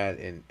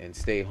laundromat and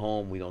stay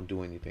home. We don't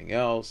do anything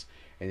else.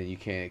 And then you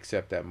can't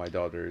accept that my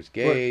daughter is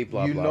gay. But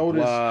blah you blah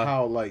notice blah.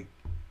 how like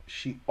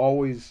she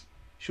was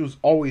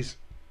always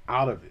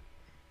out of it.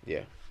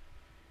 Yeah.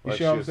 You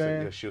see what I'm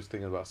saying? She was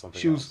thinking about something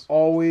else. She was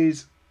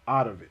always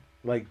out of it.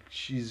 Like,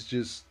 she's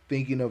just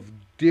thinking of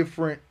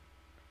different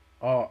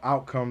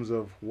outcomes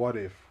of what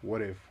if.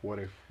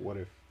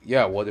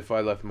 Yeah, what if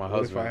I left my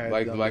What if I husband? had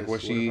Like done like this? when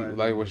What she if I had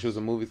like done when she this? was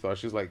a movie star,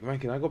 she's like, man,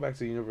 can I go back to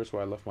the universe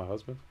where I left my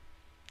husband?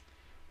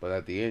 But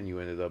at the end, you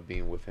ended up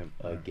being with him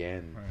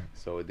again,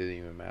 so it didn't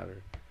even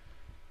matter.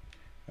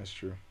 That's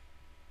true.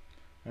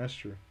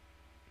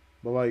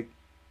 But like,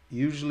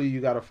 usually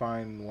you gotta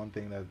find one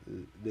thing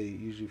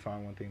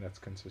that's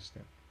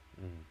consistent.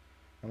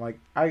 And like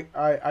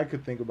I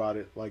could think about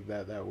it like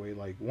that way.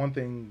 Like one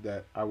thing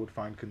that I would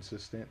find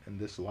consistent in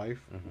this life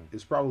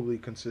is probably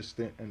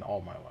consistent in all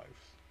my lives.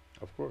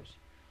 Of course.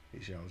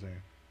 You see what I'm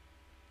saying?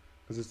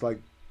 Because it's like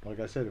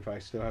I said, if I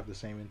still have the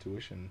same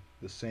intuition,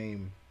 the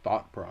same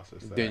thought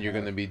process, then you're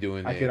gonna be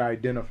doing. I can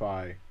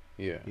identify.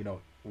 Yeah. You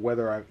know,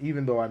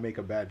 even though I make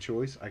a bad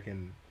choice, I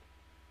can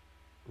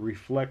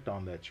reflect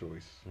on that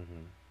choice.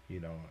 You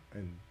know,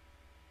 and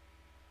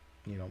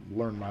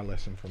learn my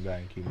lesson from that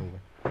and keep moving.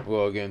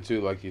 Well, again,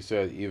 too, like you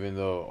said, even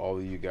though all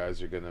of you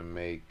guys are gonna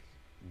make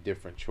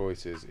different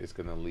choices, it's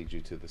gonna lead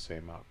you to the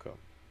same outcome.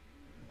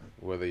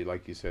 Whether,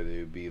 like you said, it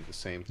would be the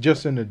same,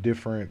 just in a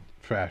different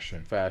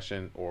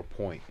fashion or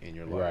point in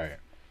your life. Right.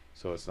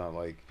 So it's not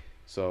like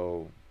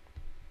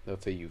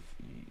let's say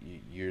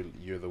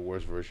you're the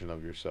worst version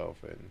of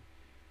yourself, and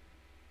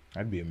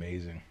that'd be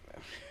amazing.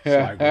 It's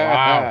like,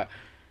 wow.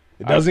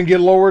 It doesn't get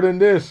lower than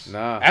this.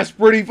 Nah. That's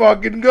pretty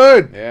fucking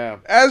good. Yeah.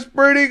 That's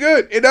pretty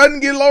good. It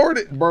doesn't get lower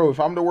than... Bro, if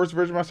I'm the worst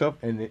version of myself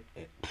and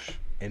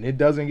it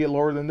doesn't get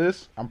lower than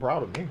this, I'm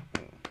proud of me.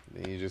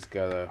 Then you just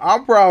gotta...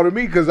 I'm proud of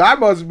me because I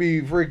must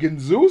be freaking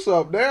Zeus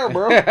up there,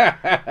 bro.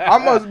 I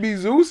must be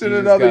Zeus in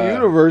another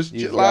universe.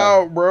 Chill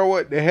out, bro.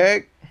 What the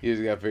heck? You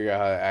just gotta figure out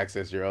how to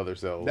access your other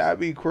selves. That'd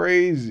be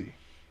crazy.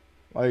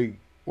 Like,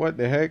 what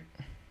the heck?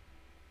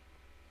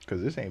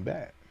 Because this ain't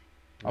bad.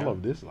 I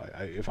love this. Like,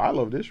 if I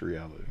love this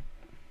reality,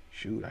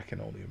 shoot, I can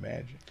only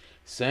imagine.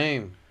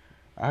 Same.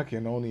 I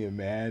can only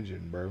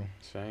imagine, bro.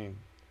 Same.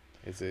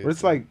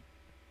 It's like,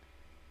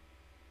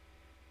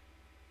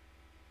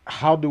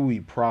 how do we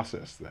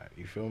process that?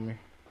 You feel me?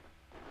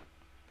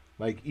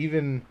 Like,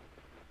 even,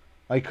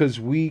 like, because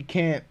we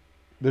can't,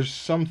 there's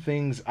some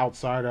things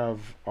outside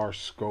of our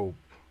scope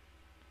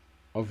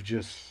of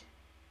just,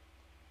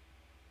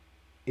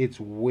 it's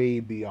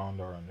way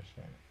beyond our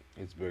understanding.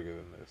 It's bigger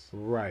than this.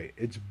 Right.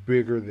 It's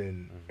bigger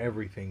than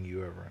everything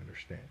you ever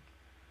understand.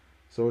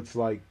 So it's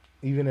like,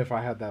 even if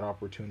I had that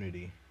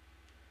opportunity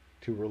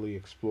to really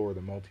explore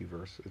the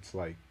multiverse, it's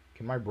like,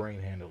 can my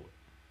brain handle it?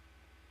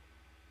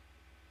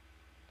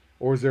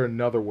 Or is there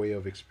another way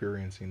of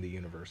experiencing the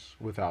universe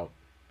without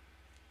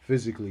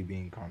physically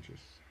being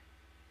conscious?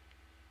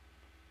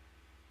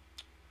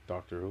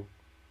 Doctor Who?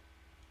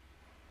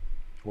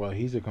 Well,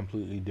 he's a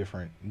completely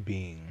different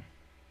being.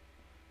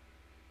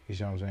 You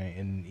see what I'm saying?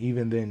 And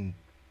even then,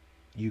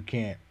 you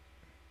can't.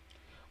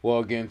 Well,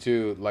 again,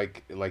 too,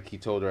 like he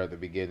told her at the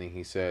beginning,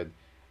 he said,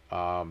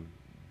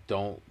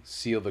 don't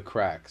seal the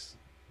cracks.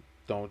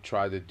 Don't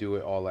try to do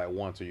it all at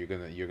once, or you're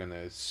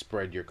gonna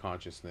spread your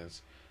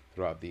consciousness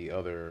throughout the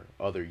other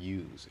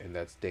yous, and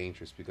that's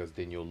dangerous because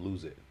then you'll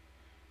lose it.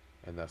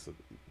 And that's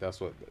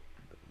what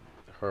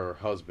her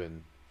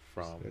husband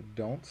from.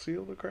 Don't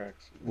seal the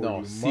cracks.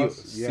 No,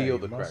 seal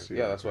the cracks.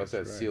 Yeah, that's what I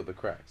said. Right. Seal the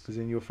cracks. Because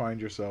then you'll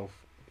find yourself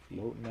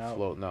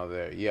floating out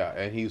there. Yeah,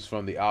 and he's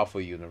from the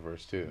Alpha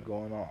universe too.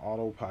 Going on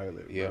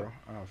autopilot, bro.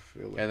 I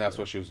feel it. And that's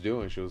what she was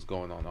doing. She was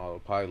going on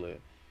autopilot.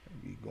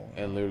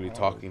 And literally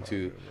talking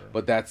to, bro.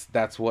 but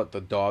that's what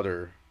the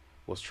daughter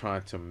was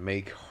trying to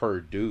make her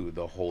do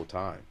the whole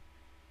time.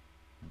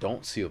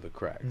 Don't seal the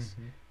cracks.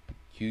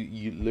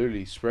 You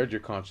literally spread your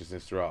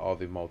consciousness throughout all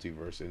the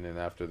multiverse, and then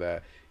after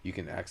that you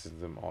can access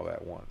them all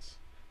at once.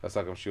 That's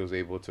like if she was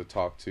able to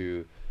talk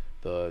to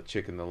the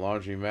chick in the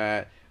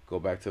laundromat, go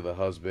back to the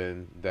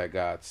husband that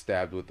got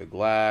stabbed with the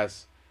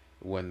glass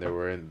when they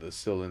were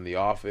still in the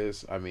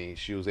office. I mean,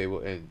 she was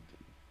able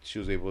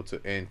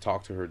to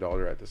talk to her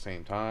daughter at the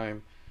same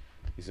time.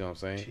 You see what I'm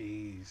saying?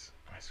 Jeez,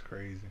 that's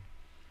crazy.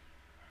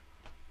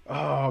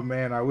 Oh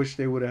man, I wish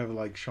they would have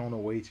like shown a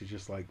way to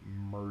just like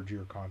merge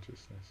your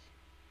consciousness.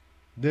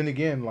 Then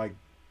again, like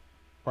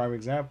prime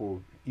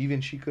example, even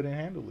she couldn't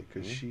handle it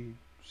because she's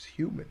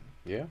human.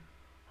 Yeah,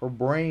 her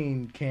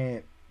brain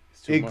can't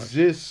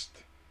exist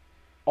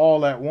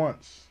all at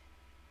once.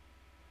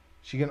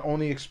 She can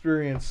only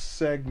experience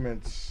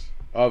segments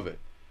of it.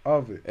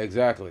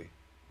 Exactly.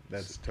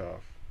 That's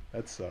tough.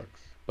 That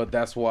sucks. But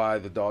that's why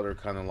the daughter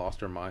kind of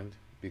lost her mind,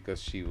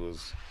 because she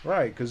was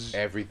because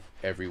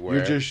everywhere.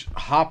 You're just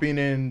hopping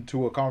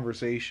into a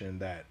conversation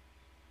that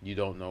you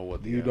don't know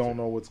what don't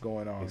know what's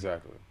going on.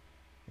 Exactly.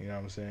 You know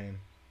what I'm saying?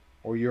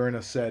 Or you're in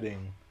a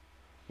setting,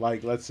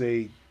 like let's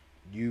say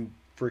you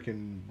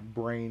freaking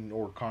brain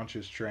or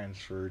conscious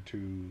transfer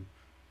to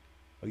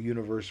a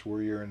universe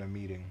where you're in a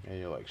meeting, and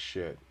you're like,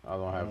 shit, I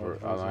don't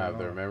have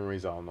their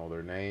memories, I don't know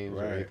their names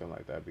or anything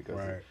like that,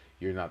 because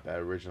you're not that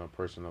original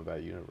person of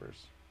that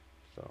universe.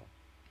 So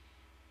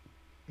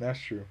that's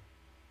true.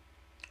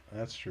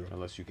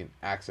 Unless you can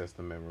access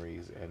the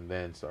memories and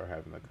then start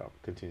having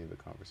continue the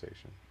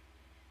conversation.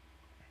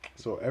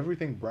 So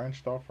everything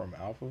branched off from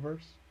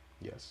Alphaverse?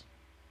 Yes.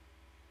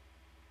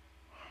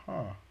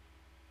 Huh.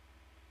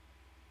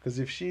 Because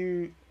if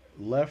she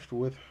left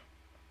with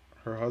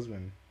her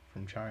husband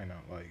from China,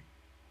 like...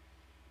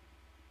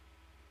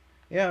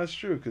 Yeah, that's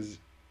true, because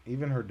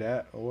even her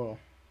dad... Well,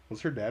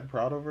 was her dad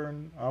proud of her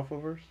in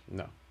Alphaverse?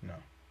 No.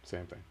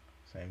 Same thing.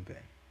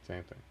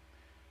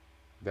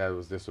 Dad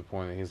was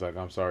disappointed. He's like,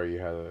 I'm sorry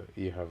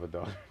you have a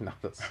daughter, not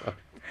a son.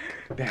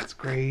 That's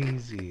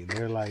crazy.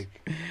 They're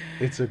like,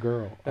 it's a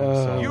girl.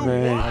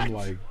 I'm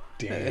like,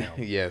 damn.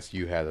 Yes,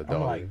 you had a daughter.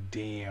 I'm like,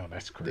 damn,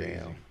 that's crazy.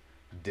 Damn.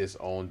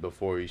 Disowned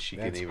before she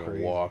can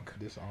even walk.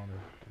 Dishonored.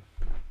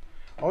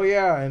 Oh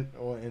yeah,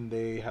 and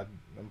they had.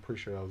 I'm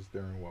pretty sure that was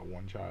during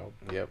one child.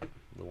 Yep,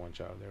 the one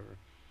child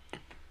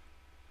ever.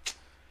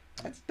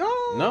 That's dope.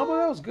 No, but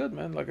that was good,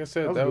 man. Like I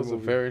said, that was a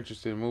very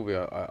interesting movie.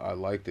 I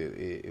liked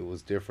it. It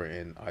was different,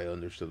 and I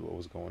understood what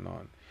was going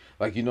on.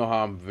 Like, you know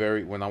how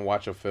when I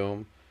watch a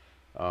film,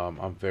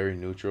 I'm very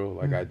neutral.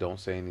 Like, I don't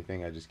say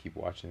anything. I just keep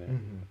watching it.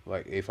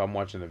 Like, if I'm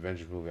watching an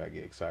Avengers movie, I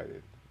get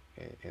excited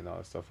and all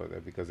that stuff like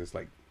that, because it's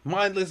like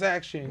mindless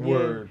action.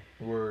 Word.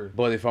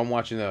 But if I'm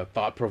watching a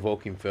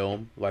thought-provoking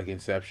film like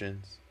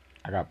Inceptions,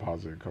 I got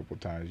paused it a couple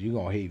times. You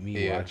gonna hate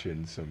me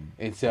watching some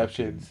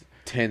Inceptions.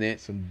 Tenet,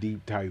 some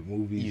deep type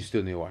movies. You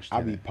still need to watch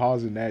Tenet. I'll be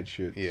pausing that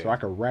shit so I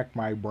can rack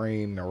my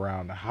brain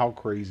around how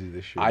crazy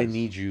this shit is. I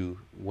need you,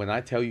 when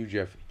I tell you,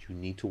 Jeff, you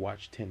need to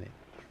watch Tenet.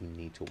 You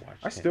need to watch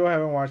Tenet. I still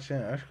haven't watched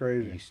Tenet. That's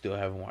crazy. You still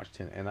haven't watched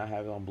Tenet. And I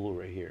have it on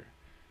Blu-ray here.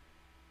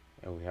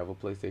 And we have a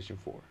PlayStation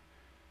 4.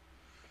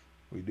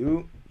 We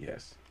do?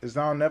 Yes. It's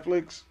not on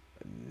Netflix?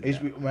 No.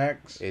 HBO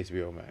Max?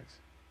 HBO Max.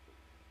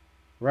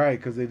 Right,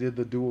 because they did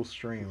the dual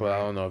stream. But I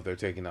don't know if they're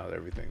taking out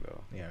everything,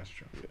 though. Yeah, that's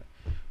true. Yeah.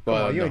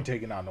 But you ain't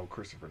taking out no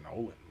Christopher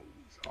Nolan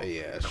movies. Oh,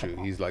 yeah, that's true.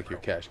 He's like your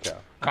cash cow.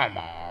 Come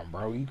on,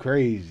 bro. You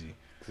crazy.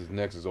 His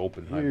next is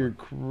Oppenheimer. You're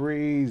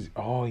crazy.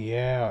 Oh,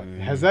 yeah.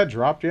 Has that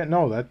dropped yet?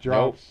 No, that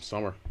dropped. Nope.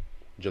 Summer.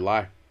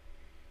 July.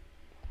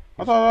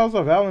 I thought that was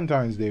a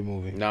Valentine's Day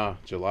movie. Nah,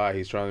 July.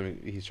 He's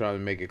trying to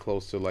make it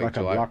close to like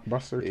July. A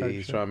blockbuster type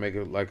He's trying to make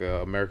it like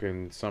an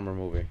American summer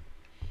movie.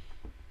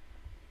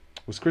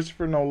 Was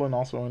Christopher Nolan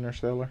also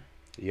Interstellar?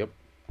 Yep.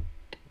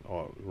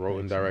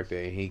 Wrote and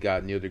directed, and he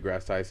got Neil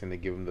deGrasse Tyson to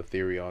give him the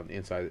theory on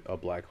inside a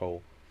black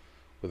hole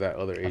with that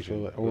other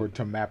agent. Or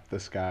to map the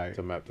sky.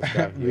 To map the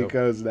sky.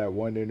 Because that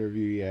one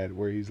interview he had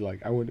where he's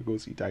like, I went to go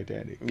see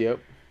Titanic. Yep.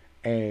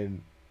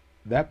 And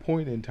that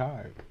point in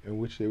time in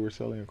which they were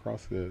sailing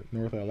across the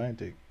North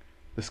Atlantic,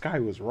 the sky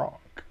was wrong.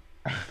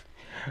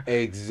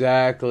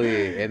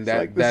 Exactly. And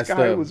that's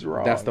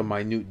the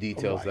minute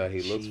details that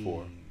he looks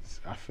for.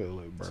 I feel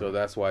it, bro. So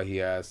that's why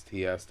he asked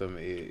him,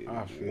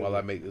 while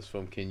I make this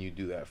film, can you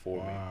do that for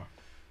me?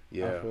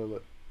 Yeah. I feel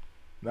it.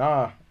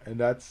 Nah, and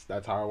that's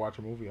how I watch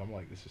a movie. I'm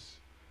like, this is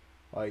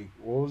like,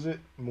 what was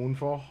it?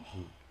 Moonfall?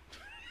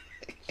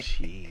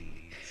 Jeez.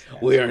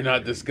 We are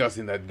not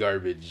discussing that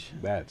garbage.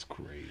 That's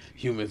crazy.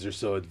 Humans are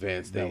so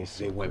advanced,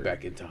 they went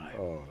back in time.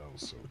 Oh, that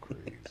was so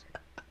crazy.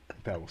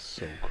 That was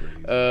so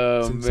crazy.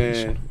 Oh,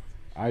 man.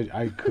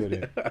 I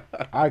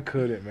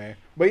couldn't, man.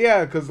 But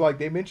yeah, because like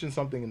they mentioned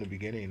something in the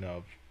beginning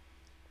of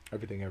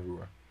Everything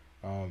Everywhere,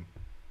 It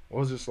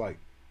was just like,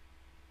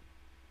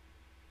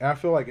 and I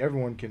feel like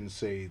everyone can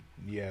say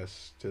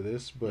yes to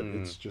this, but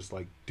it's just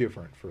like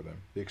different for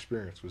them. The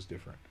experience was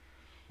different.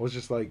 It was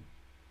just like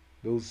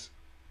there was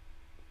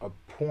a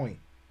point,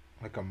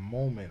 like a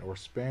moment or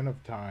span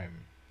of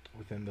time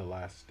within the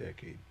last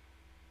decade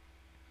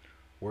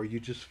where you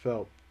just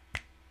felt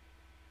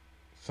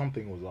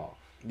something was off.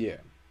 Yeah.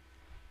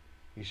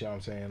 You see what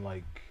I'm saying?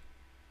 Like,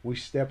 we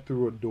stepped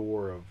through a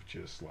door of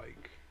just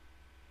like.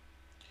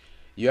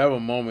 You have a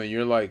moment,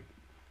 you're like.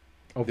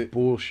 Of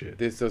bullshit.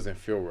 This doesn't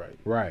feel right.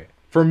 Right.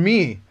 For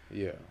me,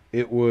 yeah,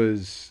 it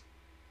was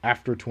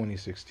after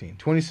 2016.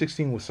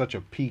 2016 was such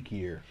a peak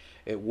year.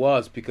 It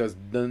was because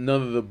none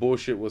of the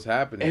bullshit was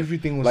happening.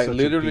 Everything was like such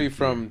literally a peak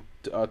from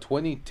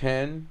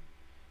 2010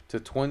 to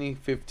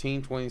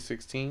 2015,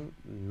 2016,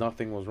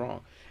 nothing was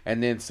wrong.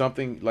 And then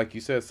something, like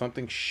you said,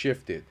 something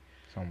shifted.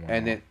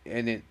 And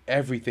then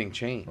everything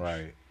changed.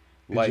 Right.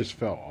 It just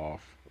felt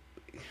off.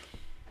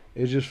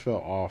 It just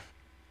felt off.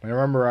 I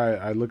remember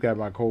I looked at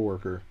my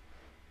coworker.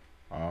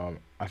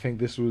 I think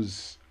this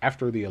was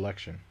after the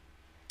election.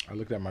 I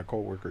looked at my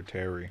coworker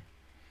Terry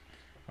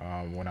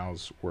when I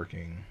was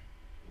working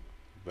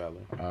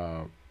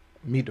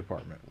meat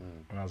department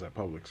when I was at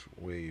Publix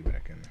way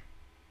back in.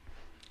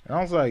 And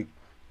I was like,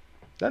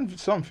 doesn't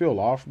something feel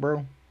off,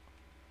 bro?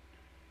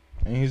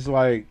 And he's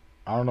like,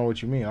 I don't know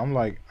what you mean. I'm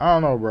like, I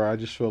don't know, bro. I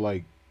just feel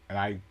like, and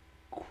I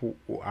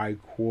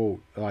quote,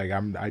 like,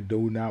 I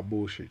do not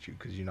bullshit you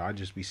because, you know, I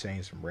just be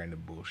saying some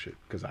random bullshit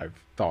because I've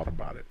thought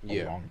about it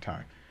a long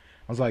time.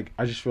 I was like,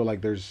 I just feel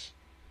like there's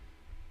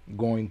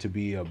going to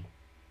be a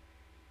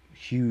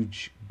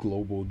huge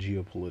global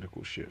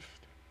geopolitical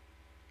shift.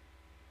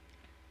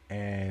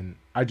 And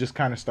I just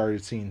kind of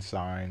started seeing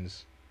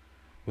signs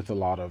with a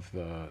lot of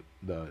the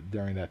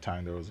during that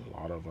time there was a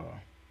lot of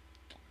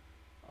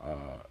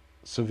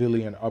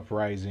civilian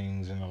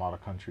uprisings in a lot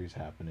of countries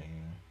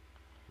happening.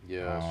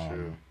 Yeah, that's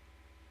true.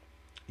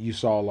 You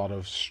saw a lot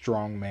of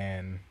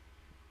strongman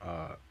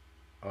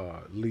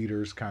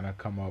leaders kind of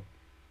come up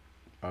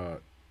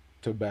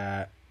to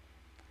bat,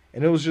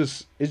 and it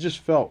just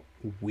felt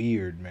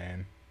weird,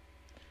 man.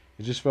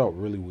 It just felt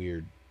really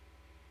weird,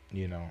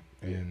 you know.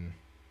 And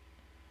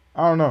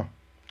I don't know,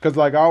 because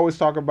like I always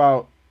talk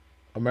about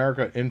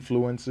America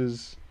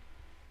influences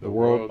the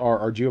world, or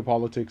our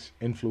geopolitics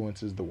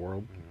influences the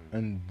world,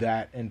 and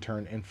that in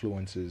turn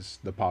influences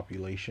the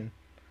population.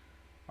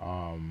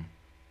 And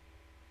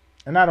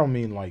I don't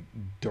mean like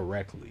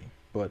directly,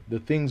 but the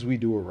things we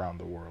do around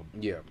the world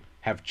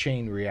have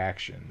chain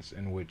reactions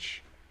in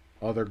which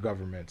other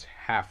governments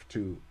have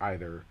to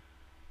either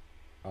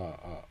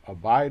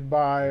abide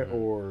by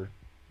or,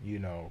 you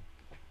know,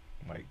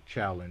 like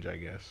challenge, I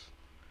guess,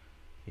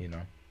 you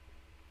know,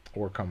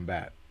 or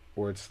combat.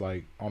 Or it's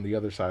like on the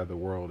other side of the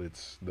world,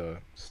 it's the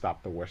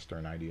stop the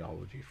Western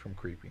ideology from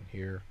creeping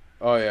here.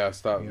 Oh yeah,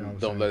 stop! You know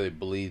don't let it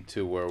bleed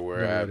to where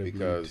we're at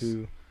because,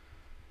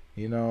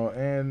 you know,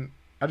 and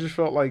I just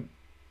felt like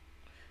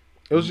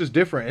it was just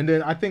different. And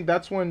then I think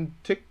that's when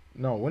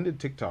when did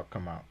TikTok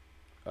come out?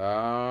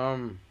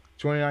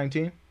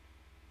 2019.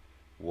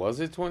 Was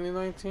it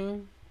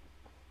 2019?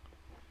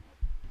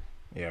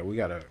 Yeah, we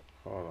gotta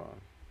hold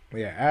on.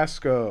 Yeah,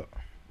 ask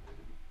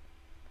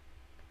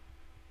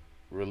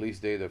release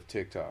date of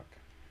TikTok.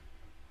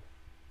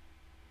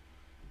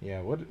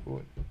 Yeah, what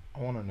I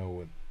want to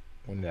know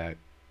when that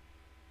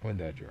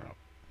dropped.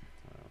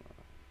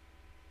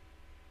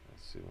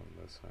 Let's see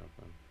when this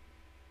happened.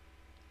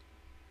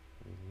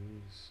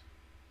 Release.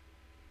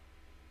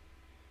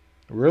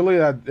 Really?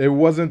 It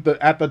wasn't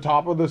at the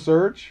top of the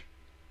search?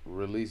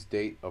 Release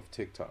date of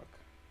TikTok.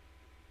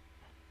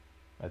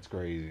 That's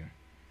crazy.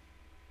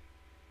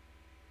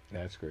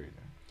 That's crazy.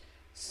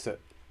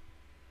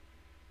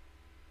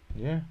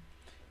 Yeah.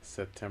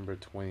 September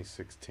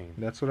 2016.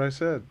 That's what I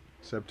said.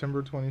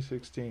 September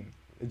 2016.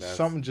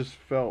 Something just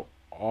felt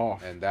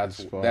off. And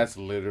that's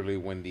literally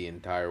when the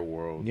entire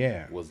world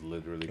was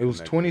literally connected. It was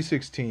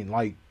 2016.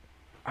 Like,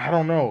 I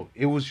don't know.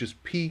 It was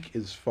just peak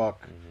as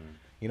fuck.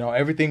 You know,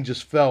 everything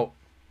just felt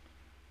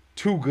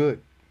too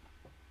good.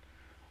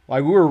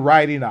 Like, we were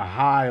riding a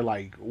high,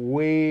 like,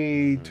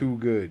 way too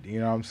good.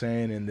 You know what I'm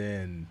saying? And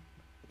then,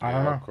 I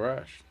don't know.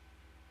 Crashed.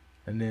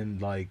 And then,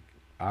 like,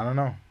 I don't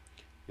know.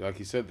 Like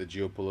you said, the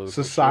geopolitical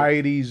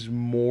society's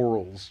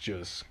morals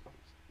just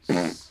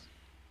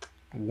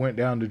went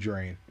down the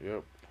drain.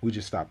 Yep. We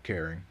just stopped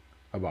caring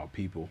about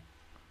people.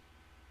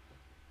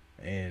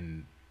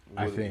 And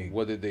I think...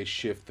 What did they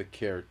shift the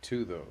care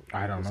to, though?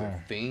 I don't know. Was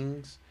it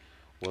things?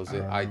 Was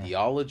it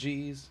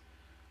ideologies?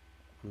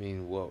 I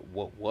mean, what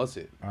was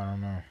it? I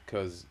don't know.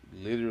 Because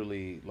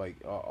literally, like,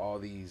 all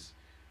these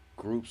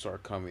groups are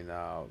coming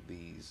out,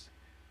 these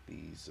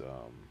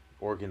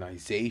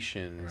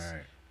organizations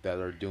that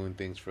are doing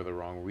things for the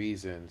wrong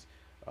reasons,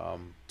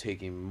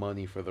 taking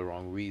money for the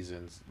wrong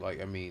reasons.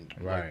 Like, I mean,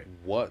 like,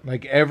 what?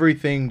 Like,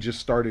 everything just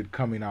started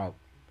coming out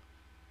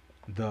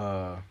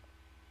the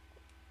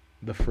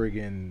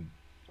friggin'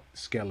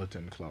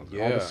 skeleton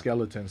closet. All the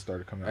skeletons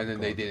started coming out. And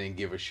then they didn't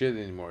give a shit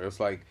anymore. It's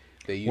like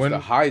they used to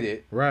hide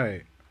it.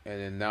 Right. And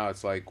then now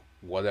it's like,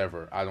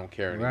 whatever. I don't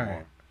care anymore.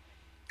 Right.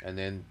 And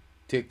then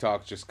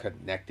TikTok just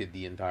connected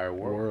the entire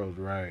world.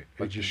 Right.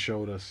 Like, it just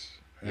showed us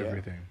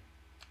everything.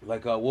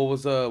 Like what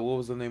was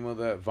the name of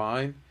that?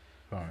 Vine?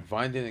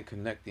 Vine didn't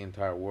connect the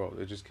entire world.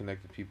 It just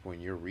connected people in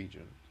your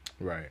region.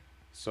 Right.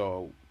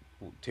 So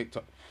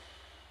TikTok.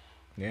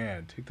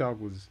 Yeah,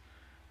 TikTok was.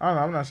 I don't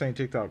know. I'm not saying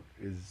TikTok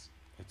is.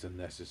 It's a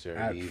necessary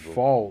at evil.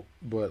 Fault,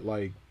 but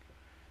like,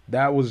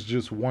 that was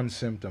just one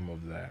symptom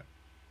of that.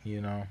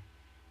 You know.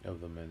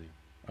 Of the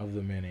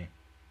many.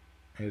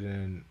 And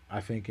then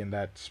I think in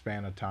that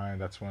span of time,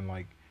 that's when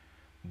like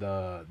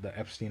the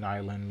Epstein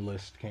Island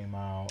list came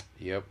out.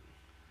 Yep.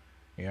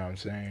 You know what I'm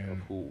saying? Of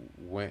who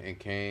went and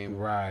came.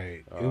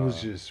 Right. It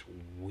was just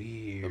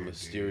weird. The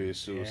mysterious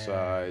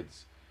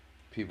suicides.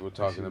 Yeah. People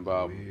talking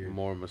about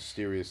more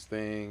mysterious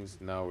things.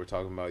 Now we're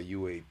talking about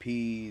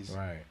UAPs.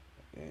 Right.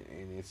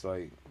 And it's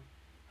like...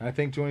 I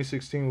think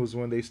 2016 was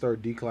when they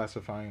started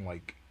declassifying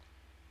like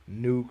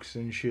nukes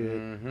and shit.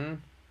 Mm-hmm.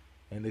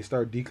 And they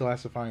started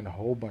declassifying a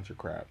whole bunch of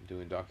crap.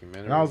 Doing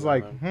documentaries. And I was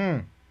like,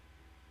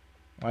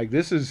 Like,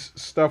 this is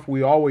stuff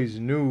we always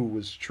knew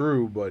was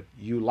true, but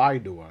you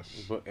lied to us.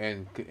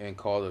 And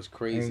called us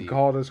crazy.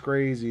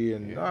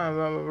 And blah,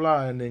 blah, blah,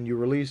 blah. And then you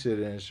release it,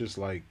 and it's just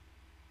like,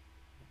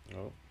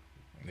 oh,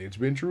 it's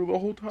been true the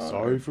whole time.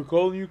 Sorry for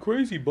calling you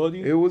crazy,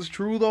 buddy. It was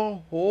true the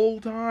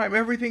whole time.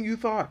 Everything you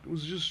thought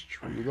was just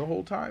true the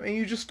whole time. And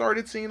you just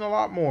started seeing a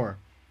lot more.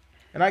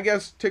 And I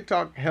guess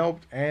TikTok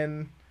helped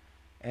and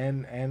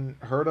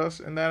hurt us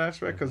in that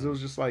aspect, because it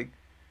was just like,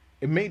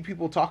 it made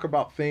people talk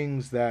about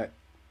things that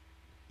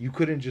you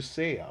couldn't just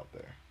say out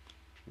there.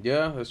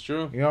 Yeah, that's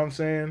true. You know what I'm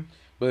saying?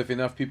 But if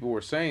enough people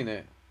were saying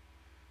it,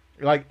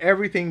 like,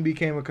 everything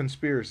became a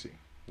conspiracy.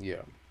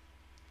 Yeah.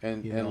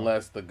 And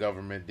unless the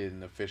government did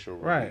an official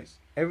release. Right.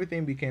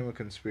 Everything became a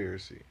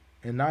conspiracy.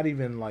 And not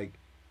even like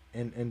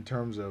in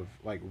terms of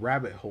like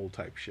rabbit hole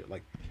type shit.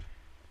 Like,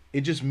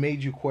 it just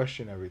made you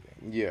question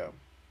everything. Yeah.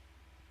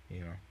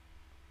 You know.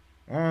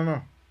 I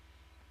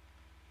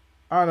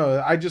don't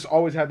know. I just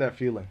always had that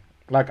feeling.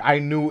 Like, I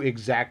knew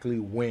exactly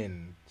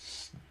when,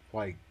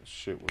 like,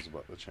 shit was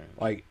about to change.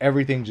 Like,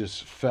 everything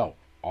just felt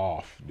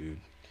off, dude.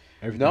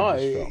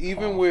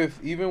 Even with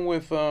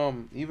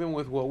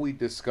what we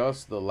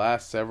discussed the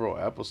last several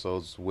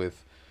episodes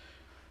with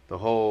the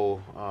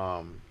whole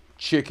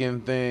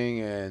chicken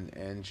thing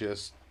and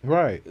just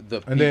right.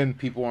 Then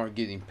people aren't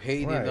getting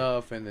paid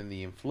enough, and then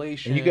the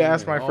inflation. And you can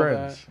ask my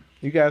friends.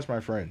 You can ask my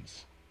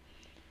friends.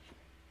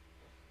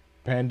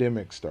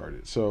 Pandemic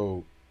started.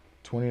 So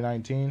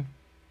 2019,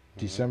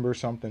 December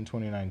something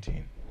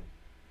 2019.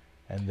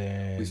 And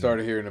then we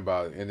started hearing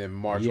about it, and then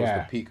March was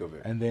the peak of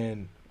it. And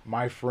then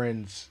my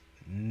friends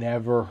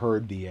never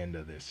heard the end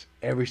of this.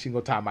 Every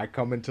single time I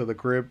come into the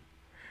crib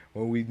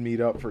when we'd meet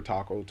up for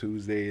Taco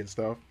Tuesday and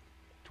stuff,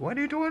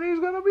 2020 is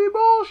gonna be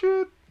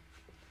bullshit.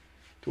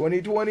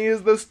 2020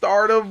 is the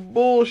start of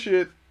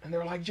bullshit. And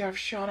they're like, Jeff,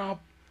 shut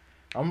up.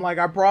 I'm like,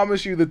 I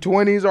promise you, the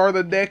 20s are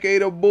the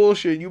decade of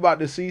bullshit. You about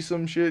to see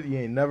some shit you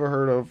ain't never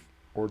heard of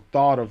or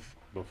thought of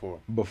before.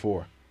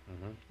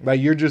 Mm-hmm.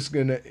 Like, you're just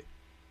gonna,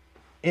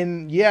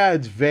 and yeah,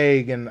 it's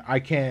vague, and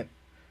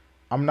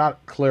I'm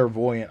not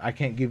clairvoyant. I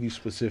can't give you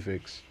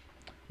specifics.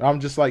 But I'm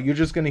just like, you're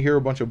just gonna hear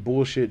a bunch of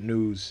bullshit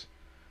news,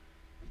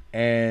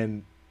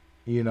 and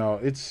you know,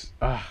 it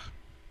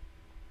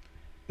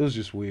was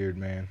just weird,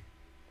 man.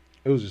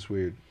 It was just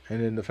weird,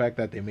 and then the fact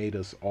that they made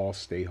us all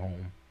stay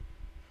home.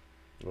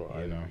 Well,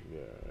 I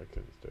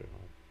couldn't stay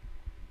home.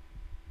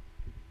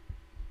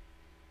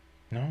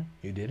 No,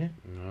 you didn't?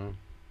 No.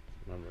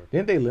 Remember.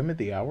 Didn't they limit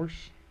the hours?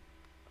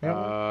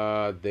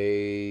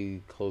 They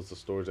closed the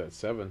stores at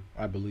 7.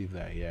 I believe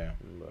that, yeah.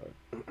 But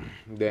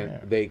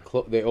then they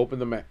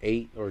opened them at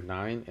 8 or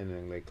 9, and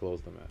then they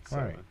closed them at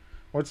 7. Right.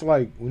 Well, it's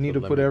like, we need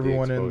to put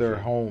everyone in their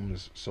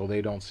homes so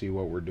they don't see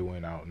what we're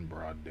doing out in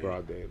broad day.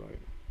 Broad daylight,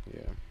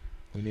 yeah.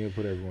 We need to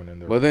put everyone in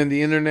there. But then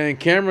the internet and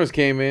cameras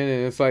came in,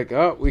 and it's like,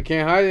 oh, we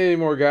can't hide it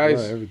anymore, guys.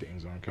 Well,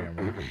 everything's on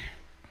camera.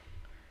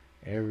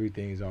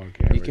 Everything's on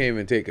camera. You can't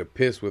even take a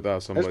piss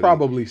without somebody. That's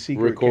probably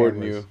secret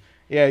recording cameras. You.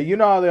 Yeah, you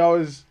know how they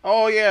always,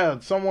 oh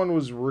yeah, someone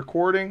was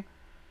recording.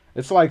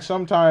 It's like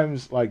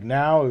sometimes, like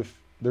now, if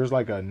there's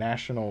like a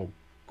national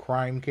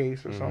crime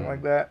case or something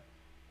like that,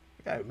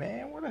 yeah,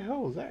 man, where the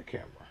hell is that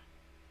camera?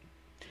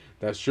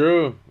 That's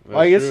true.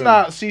 It's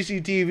not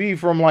CCTV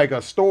from like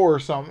a store or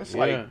something. It's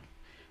like.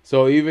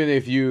 So even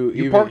if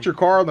you parked your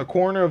car on the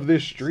corner of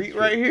this street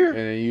right here, and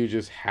then you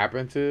just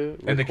happen to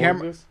and the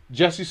camera,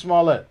 Jesse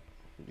Smollett.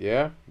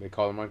 Yeah, they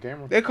caught him on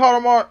camera. They caught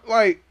him on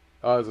like.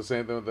 Oh, it's the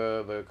same thing with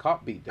the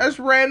cop beat. That's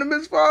random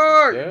as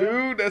fuck,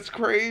 dude. That's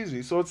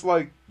crazy. So it's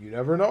like, you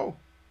never know.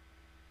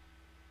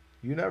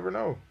 You never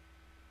know.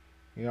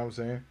 You know what I'm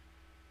saying?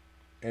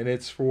 And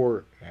it's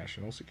for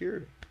national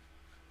security.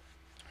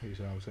 You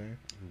see what I'm saying?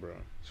 Bro.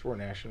 It's for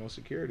national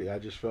security. I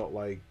just felt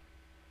like,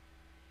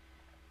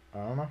 I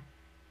don't know.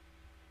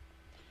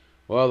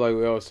 Well, like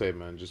we always say,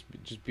 man, just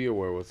be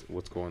aware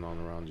what's going on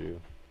around you.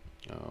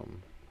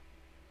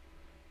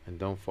 And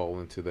don't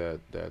fall into that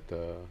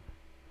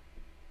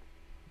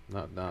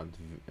not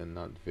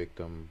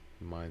victim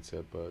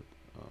mindset, but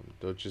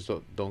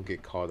don't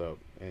get caught up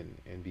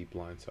and be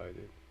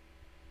blindsided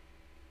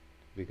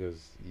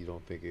because you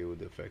don't think it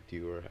would affect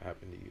you or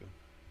happen to you.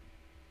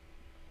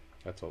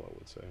 That's all I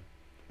would say.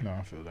 No,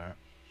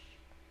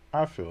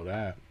 I feel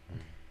that.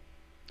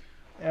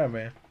 Yeah,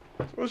 man.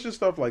 So it's just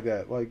stuff like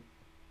that. Like,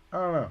 I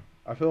don't know.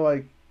 I feel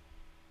like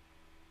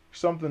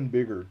something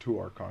bigger to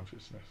our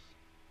consciousness.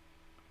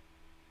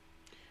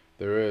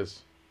 There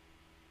is.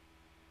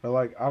 But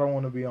like, I don't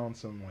want to be on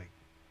some like.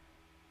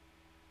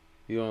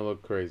 You don't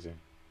look crazy.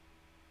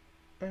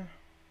 Yeah.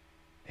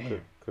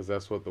 Damn. Because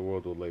that's what the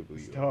world will label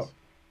It's you tough. as.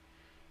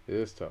 It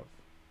is tough.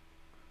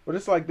 But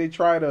it's like they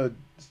try to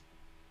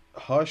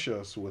hush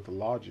us with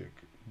logic,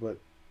 but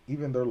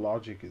even their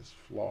logic is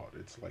flawed.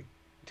 It's like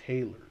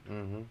tailored.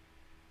 Mm-hmm.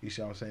 You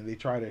see what I'm saying? They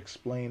try to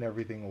explain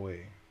everything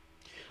away.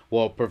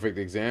 Well, perfect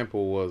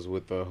example was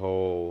with the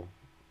whole.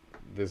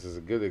 This is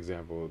a good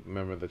example.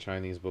 Remember the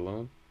Chinese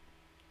balloon?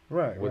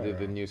 Right. What right, did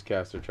right. the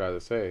newscaster try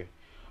to say?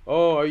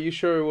 Oh, are you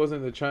sure it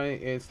wasn't the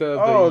Chinese instead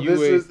of the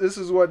UAP? This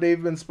is what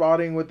they've been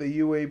spotting with the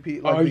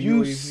UAP. Like are the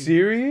you UAP.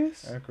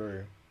 serious? That's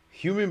correct.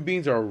 Human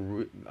beings are.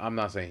 I'm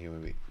not saying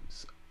human beings.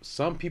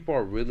 Some people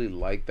are really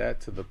like that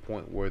to the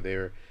point where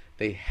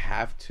they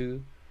have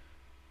to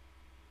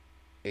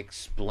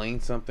explain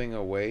something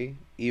away,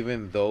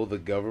 even though the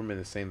government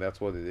is saying that's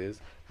what it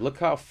is. Look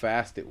how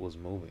fast it was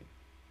moving.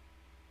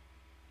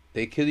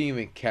 They couldn't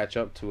even catch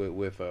up to it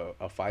with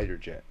a fighter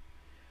jet.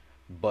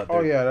 But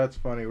Oh yeah, that's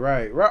funny.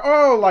 Right.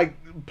 Oh,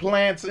 like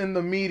plants in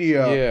the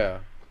media. Yeah.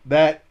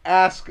 That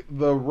ask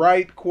the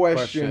right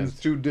questions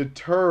to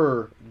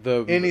deter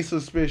any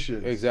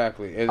suspicion.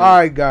 Exactly. And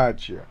I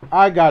got you.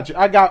 I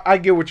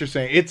get what you're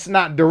saying. It's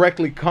not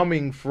directly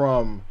coming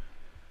from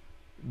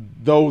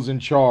those in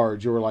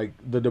charge or like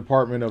the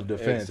Department of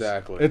Defense.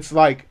 Exactly. It's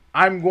like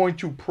I'm going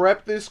to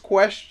prep this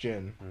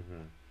question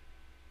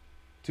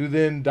to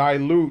then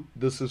dilute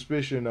the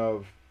suspicion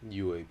of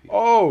UAP.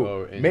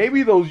 Oh,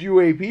 maybe those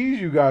UAPs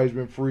you guys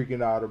been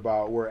freaking out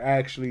about were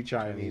actually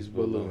Chinese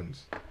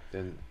balloons.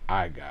 Then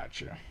I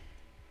got you.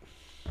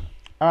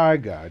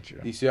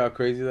 You see how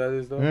crazy that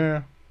is, though?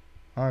 Yeah,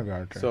 I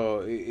got you.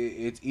 So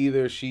it's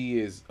either she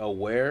is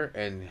aware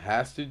and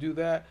has to do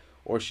that,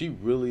 or she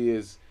really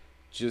is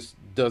just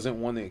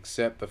doesn't want to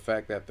accept the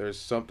fact that there's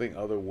something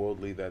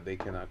otherworldly that they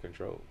cannot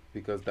control.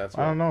 Because that's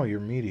what... I don't know. You're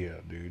media,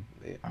 dude.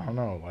 Yeah. I don't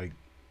know. Like,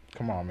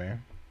 come on,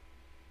 man.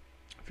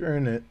 If you're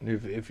in it,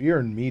 if you're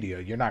in media,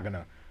 you're not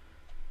gonna.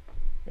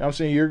 You know what I'm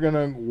saying? You're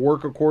gonna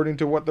work according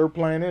to what their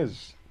plan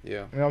is. Yeah.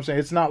 You know what I'm saying?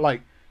 It's not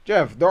like,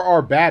 Jeff, there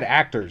are bad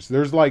actors.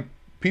 There's like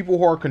people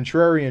who are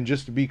contrarian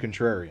just to be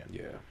contrarian.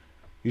 Yeah.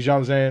 You know what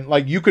I'm saying?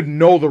 Like you could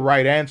know the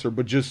right answer,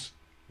 but just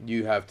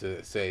you have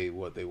to say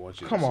what they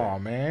want you to say. Come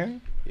on,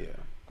 man. Yeah.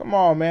 Come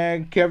on,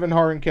 man. Kevin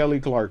Hart and Kelly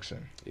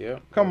Clarkson. Yeah.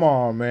 Come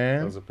on, man.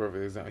 That was a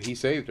perfect example. He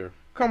saved her.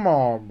 Come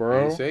on,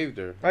 bro. He saved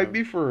her. Like,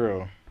 be for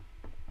real.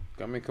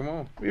 I mean, come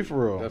on. Be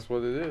for real. That's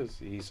what it is.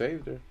 He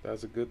saved her.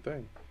 That's a good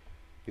thing.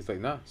 He's like,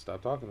 nah,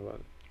 stop talking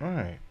about it.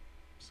 Right.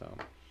 So.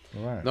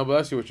 Right. No, but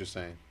I see what you're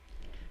saying.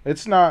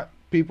 It's not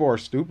people are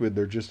stupid.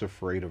 They're just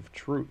afraid of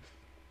truth.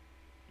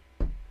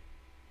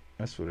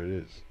 That's what it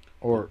is.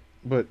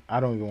 But I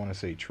don't even want to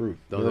say truth.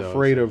 They're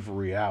afraid of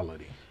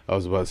reality. I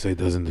was about to say,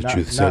 doesn't the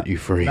truth set you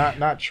free?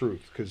 Not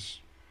truth, because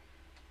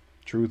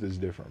truth is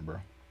different, bro.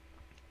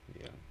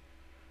 Yeah.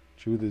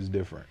 Truth is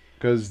different.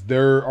 Because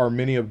there are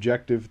many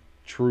objective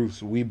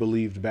truths we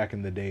believed back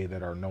in the day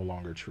that are no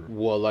longer true.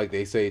 Well, like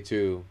they say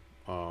too,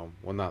 well,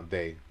 not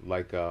they,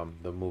 like the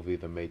movie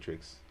The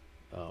Matrix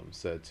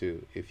said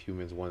too, if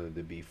humans wanted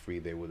to be free,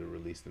 they would have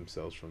released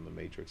themselves from the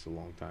Matrix a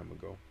long time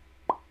ago.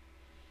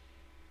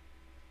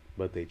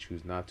 But they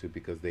choose not to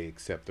because they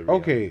accept the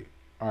reality. Okay,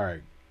 all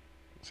right.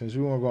 Since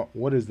we want to go,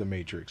 what is the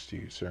Matrix to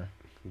you, sir?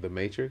 The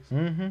Matrix?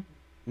 Mm-hmm.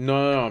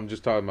 No, I'm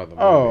just talking about the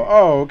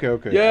movie.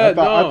 Okay. Yeah, I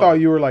thought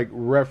you were like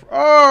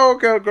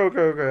okay.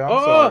 I'm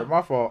sorry,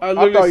 my fault. I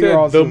literally said you were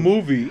on the some,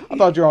 movie. I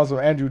thought you were on some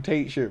Andrew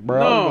Tate shit, bro.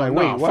 I was like,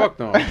 wait, what? Fuck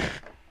no.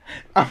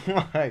 I'm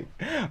like,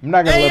 I'm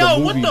not gonna let a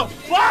movie. What the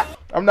fuck?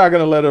 I'm not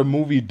gonna let a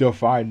movie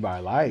define my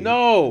life.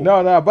 No.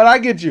 But I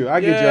get you.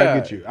 I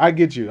get you.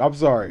 I'm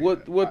sorry.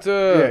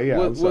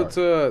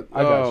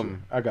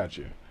 I got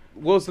you.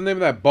 What's the name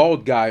of that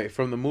bald guy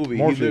from the movie?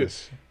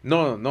 Morpheus.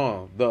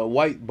 No, the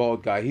white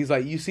bald guy. He's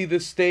like, you see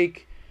this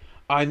steak?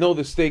 I know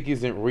the steak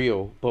isn't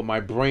real, but my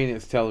brain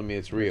is telling me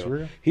it's real. It's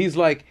real? He's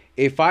like,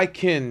 if I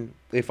had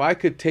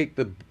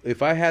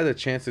a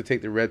chance to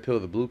take the red pill or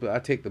the blue pill,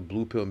 I'd take the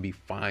blue pill and be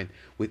fine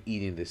with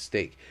eating this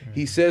steak. Mm-hmm.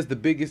 He says the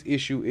biggest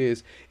issue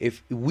is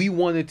if we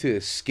wanted to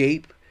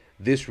escape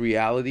this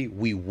reality,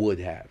 we would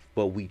have,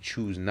 but we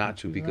choose not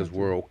to because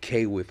we're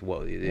okay with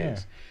what it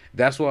is.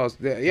 That's what I was.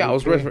 Yeah, I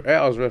was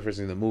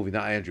referencing the movie,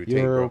 not Andrew Tate.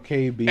 You're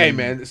okay being. Hey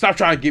man, stop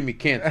trying to give me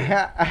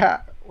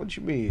cancer. What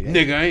you mean,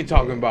 nigga? I ain't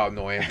talking about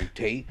no Andrew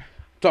Tate. I'm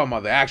talking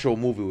about the actual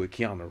movie with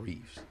Keanu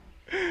Reeves.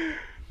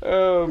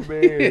 Oh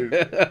man,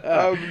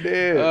 I'm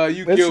dead.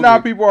 It's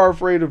not people are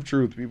afraid of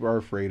truth. People are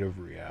afraid of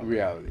reality.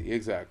 Reality,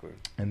 exactly.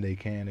 And they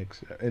can't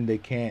accept. And they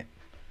can't.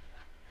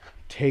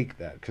 take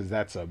that, because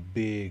that's a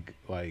big,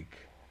 like,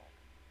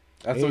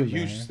 That's hey, a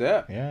huge man.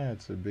 step. Yeah,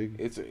 it's a big.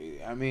 It's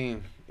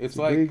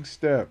a like big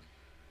step.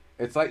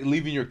 It's like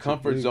leaving your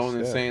comfort zone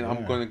and saying, yeah.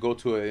 I'm going to go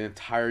to an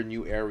entire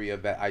new area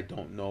that I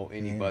don't know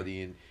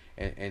anybody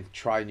and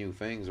try new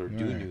things or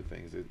do new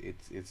things.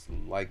 It's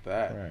like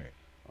that. Right.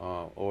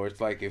 Or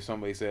it's like if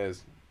somebody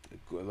says,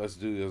 let's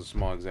do this, a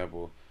small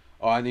example.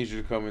 Oh, I need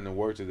you to come into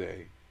work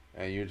today.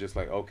 And you're just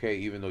like, okay,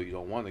 even though you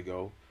don't want to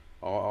go.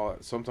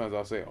 Sometimes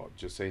I'll say,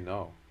 just say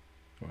no.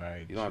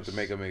 Right. You don't have to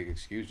make an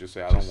excuse. Just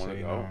say, I don't want to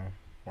go. No.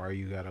 Why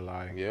you gotta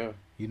lie? Yeah.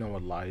 You know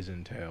what lies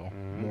entail.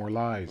 Mm-hmm. More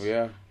lies.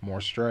 Yeah.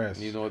 More stress.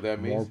 You know what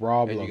that means? More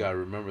problems. And you gotta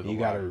remember the lie. You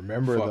gotta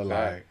remember Fuck the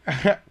lie.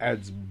 that.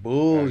 That's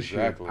bullshit.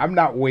 Exactly. I'm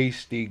not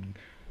wasting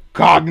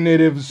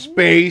cognitive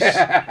space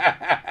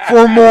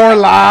for more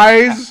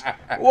lies.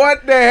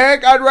 What the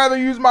heck? I'd rather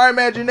use my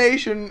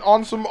imagination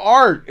on some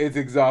art. It's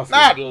exhausting.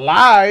 Not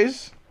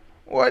lies.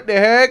 What the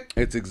heck?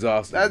 It's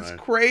exhausting. That's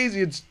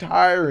crazy. It's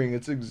tiring.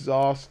 It's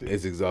exhausting.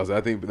 It's exhausting. I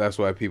think that's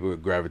why people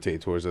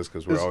gravitate towards us,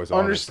 because we're always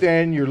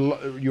understand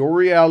your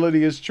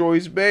reality is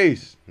choice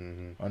based.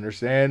 Mm-hmm.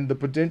 Understand the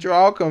potential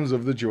outcomes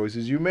of the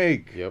choices you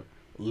make. Yep.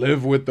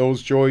 Live with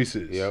those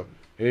choices. Yep.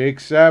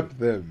 Accept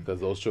them,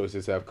 because those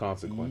choices have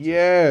consequences.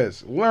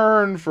 Yes.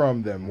 Learn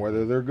from them,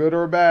 whether they're good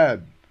or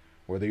bad.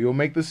 Whether you'll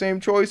make the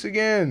same choice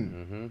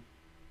again.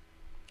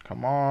 Mm-hmm.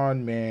 Come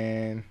on,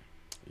 man.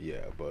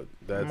 Yeah, but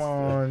that's come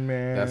on,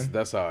 man.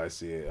 That's how I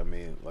see it. I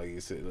mean, like you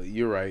said,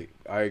 you're right.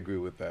 I agree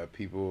with that.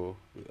 People,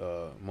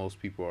 most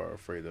people are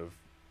afraid of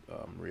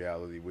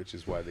reality, which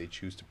is why they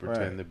choose to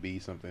pretend to be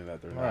something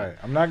that they're not. Right.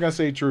 I'm not gonna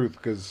say truth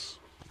because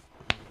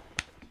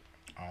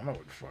I don't know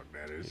what the fuck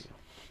that is.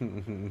 I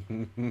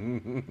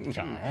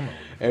don't know.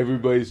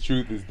 Everybody's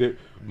truth is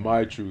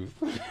my truth.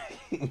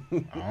 I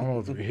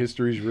don't know.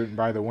 History's written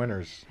by the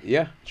winners.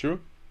 Yeah, true.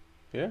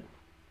 Yeah.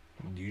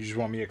 Do you just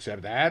want me to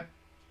accept that?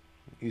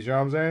 You see what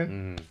I'm saying?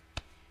 Mm-hmm.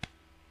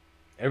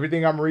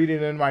 Everything I'm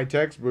reading in my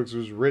textbooks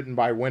was written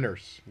by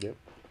winners. Yep.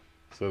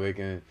 So they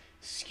can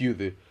skew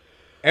the...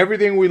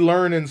 Everything we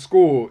learn in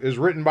school is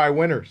written by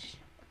winners.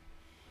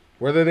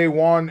 Whether they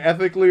won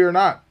ethically or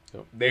not.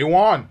 Yep. They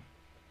won.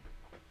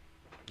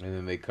 And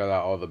then they cut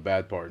out all the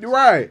bad parts.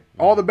 Right.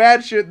 Mm-hmm. All the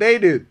bad shit they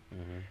did.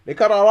 Mm-hmm. They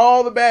cut out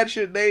all the bad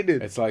shit they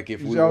did. It's like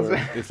if we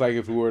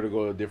were to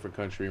go to a different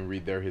country and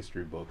read their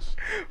history books.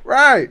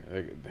 Right.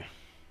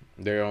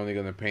 They're only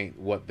going to paint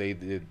what they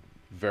did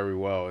very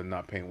well and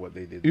not paint what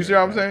they did. You see what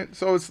I'm saying?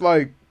 So it's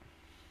like,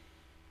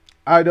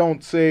 I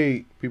don't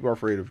say people are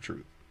afraid of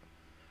truth.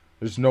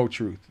 There's no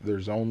truth.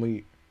 There's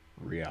only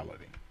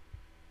reality.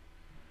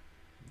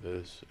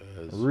 This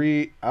is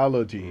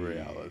reality.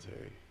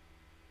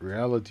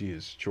 Reality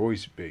is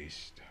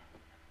choice-based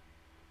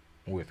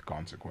with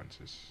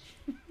consequences.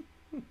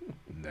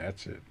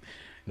 That's it.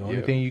 The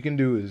only thing you can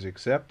do is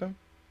accept them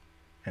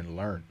and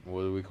learn.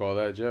 What do we call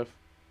that, Jeff?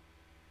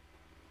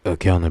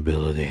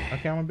 Accountability.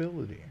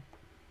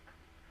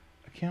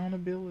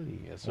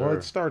 Yes, sir. Well,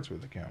 it starts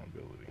with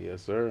accountability.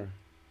 Yes, sir.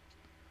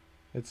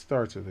 It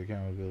starts with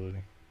accountability.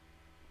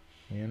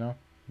 You know?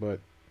 But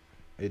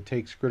it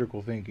takes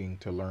critical thinking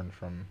to learn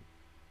from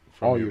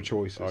all your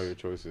choices. All your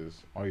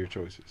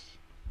choices.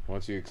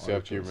 Once you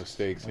accept your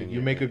mistakes and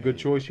you make a good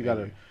choice, you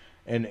gotta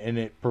and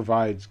it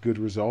provides good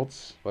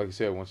results. Like I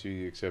said, once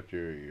you accept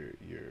your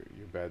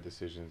bad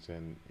decisions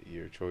and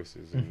your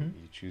choices and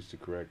you choose to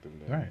correct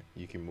them, then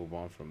you can move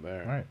on from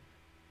there. Right.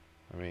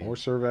 I mean, or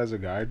serve as a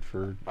guide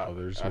for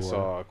others. I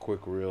saw a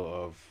quick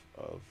reel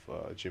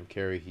of Jim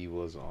Carrey. He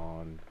was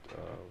on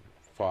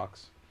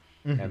Fox,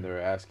 and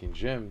they're asking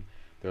Jim.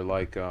 They're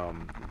like,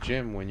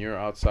 Jim, when you're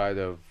outside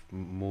of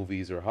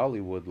movies or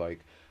Hollywood, like,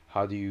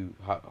 how do you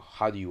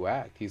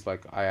act? He's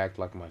like, I act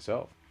like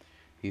myself.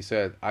 He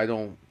said, I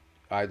don't.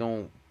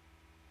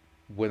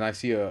 When I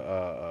see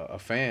a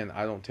fan,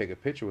 I don't take a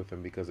picture with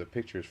him because a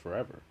picture is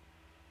forever.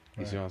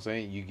 You see what I'm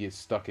saying? You get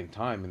stuck in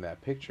time in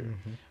that picture.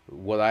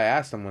 What I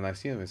ask him when I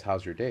see him is,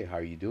 how's your day? How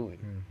are you doing?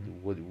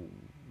 What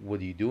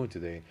are you doing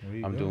today?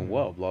 I'm doing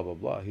well, blah, blah,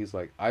 blah. He's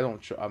like, I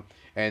don't...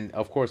 and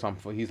of course,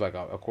 he's like,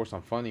 of course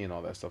I'm funny and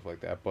all that stuff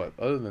like that. But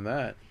other than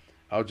that,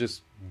 I'll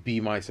just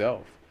be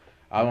myself.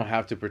 I don't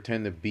have to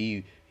pretend to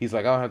be... He's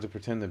like, I don't have to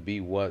pretend to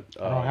be what...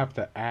 I don't have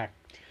to act.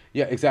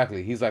 Yeah,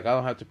 exactly. He's like, I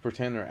don't have to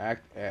pretend or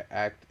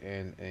act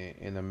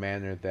in a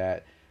manner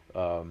that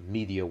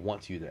media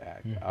wants you to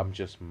act. I'm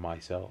just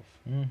myself.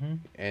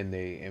 And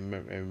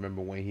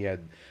remember when he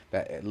had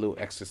that little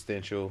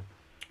existential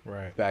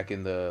back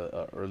in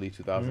the early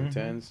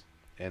 2010s,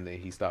 and then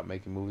he stopped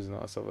making movies and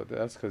all that stuff like that.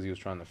 That's because he was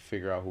trying to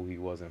figure out who he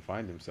was and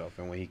find himself.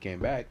 And when he came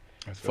back,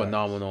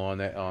 phenomenal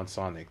on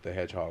Sonic the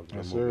Hedgehog the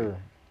movie. Sir.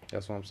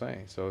 That's what I'm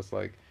saying. So it's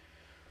like,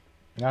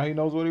 now he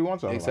knows what he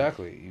wants out of life.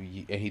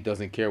 Exactly. And he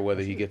doesn't care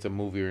whether he gets a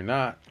movie or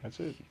not. That's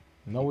it.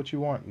 Know what you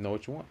want. Know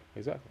what you want.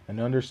 Exactly.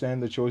 And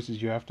understand the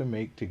choices you have to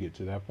make to get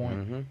to that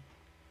point.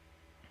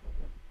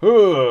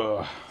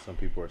 Some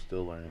people are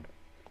still learning.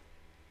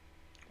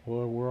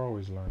 Well, we're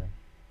always learning.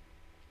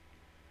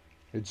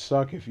 It'd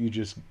suck if you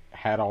just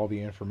had all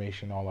the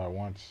information all at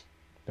once.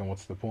 Then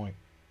what's the point?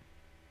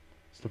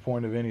 the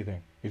point of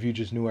anything if you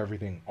just knew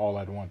everything all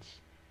at once?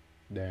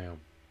 Damn.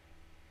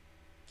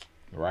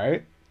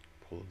 Right?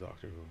 Pull a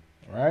Doctor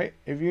Who. Right?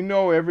 If you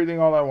know everything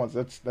all at once,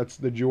 that's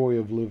the joy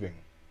of living.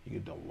 You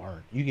get to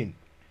learn. You can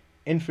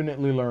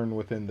infinitely learn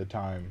within the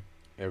time.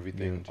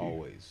 Everything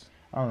always.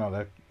 I don't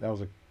know, that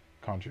was a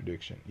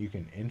contradiction. You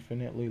can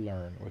infinitely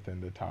learn within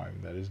the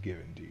time that is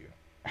given to you.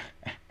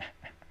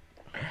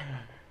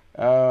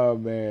 Oh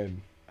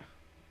man.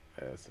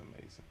 That's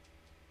amazing.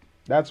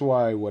 That's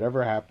why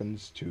whatever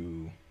happens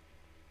to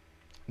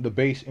the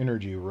base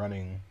energy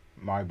running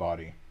my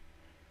body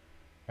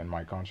and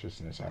my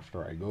consciousness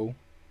after I go,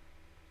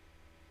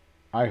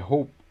 I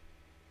hope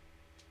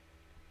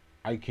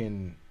I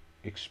can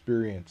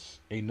experience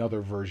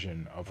another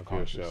version of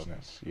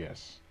consciousness.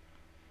 Yes.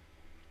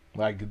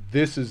 Like,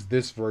 this is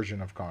this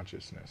version of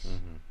consciousness.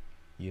 Mm-hmm.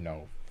 You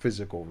know,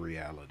 physical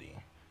reality.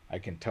 I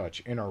can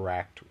touch,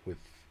 interact with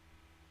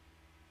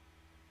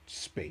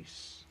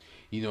space.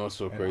 You know, it's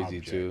so crazy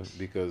objects. too,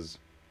 because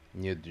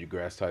you had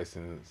deGrasse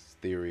Tyson's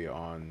theory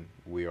on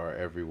we are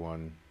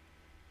everyone.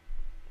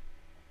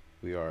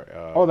 We are.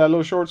 Oh, that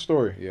little short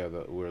story. Yeah,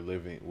 we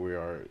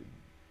are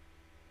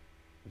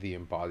the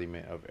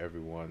embodiment of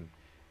everyone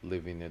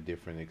living a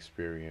different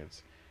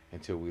experience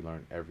until we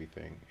learn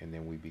everything, and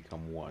then we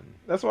become one.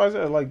 That's why I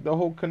said, like, the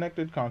whole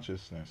connected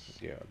consciousness.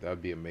 Yeah,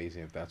 that'd be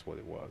amazing if that's what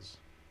it was.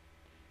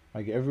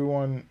 Like,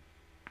 everyone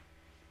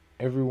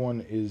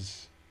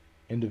is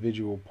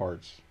individual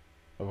parts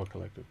of a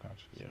collective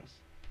consciousness. Yes.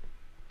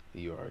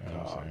 You are a You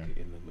know cog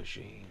in the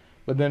machine.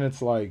 But then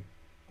it's like,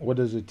 what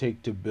does it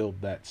take to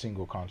build that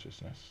single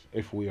consciousness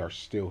if we are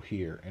still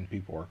here and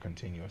people are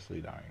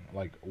continuously dying?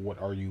 Like, what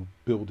are you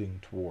building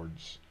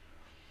towards?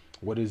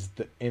 What is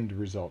the end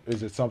result?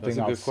 Is it something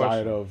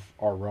outside of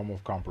our realm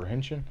of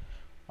comprehension?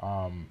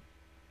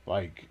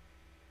 Like,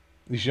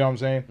 you see what I'm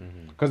saying?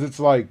 Because it's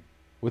like,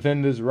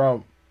 within this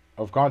realm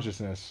of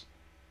consciousness,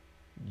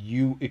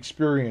 you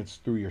experience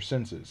through your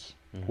senses.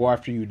 Well,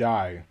 after you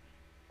die,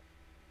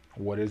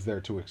 what is there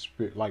to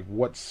experience? Like,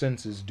 what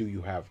senses do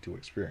you have to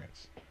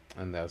experience?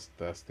 And that's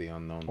the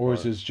unknown. Or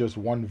is this just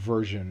one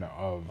version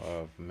of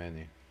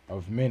many?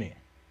 Of many.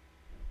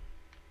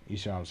 You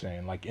see what I'm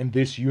saying? Like, in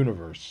this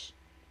universe,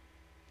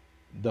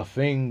 the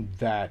thing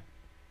that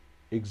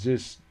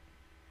exists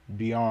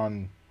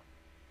beyond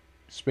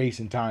space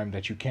and time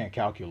that you can't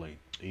calculate,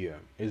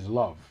 is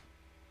love.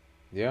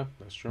 Yeah,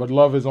 that's true. But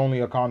love is only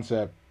a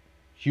concept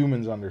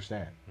humans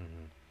understand.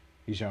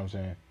 You see what I'm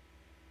saying?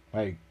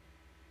 Like,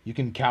 you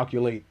can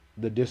calculate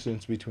the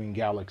distance between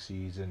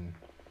galaxies and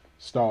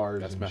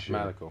stars. That's and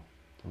mathematical.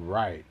 Shit.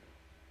 Right.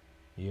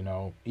 You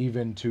know,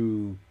 even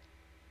to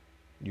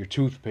your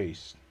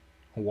toothpaste.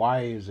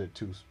 Why is it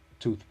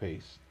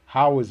toothpaste?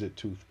 How is it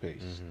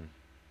toothpaste?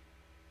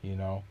 You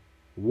know,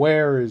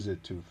 where is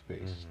it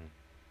toothpaste?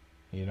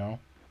 You know,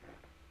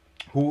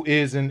 who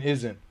is and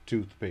isn't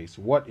toothpaste?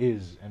 What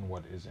is and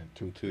what isn't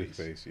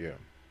toothpaste? Yeah.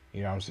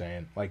 You know what I'm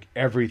saying? Like,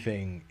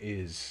 everything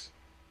is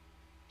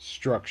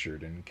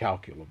structured and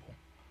calculable.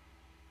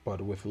 But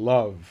with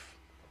love,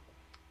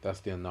 that's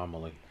the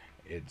anomaly.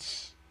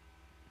 It's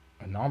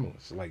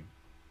anomalous. Like,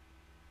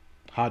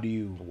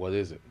 what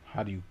is it?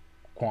 How do you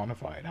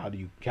quantify it? How do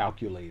you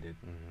calculate it?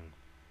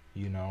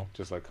 You know?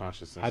 Just like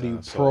consciousness. How do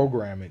you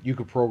program it? You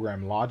could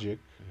program logic.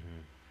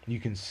 You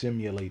can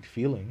simulate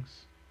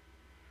feelings.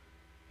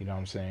 You know what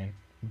I'm saying?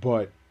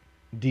 But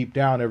deep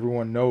down,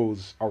 everyone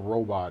knows a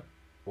robot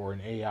or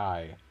an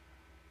AI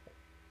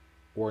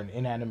or an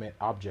inanimate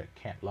object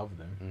can't love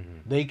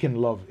them. They can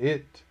love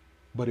it,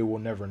 but it will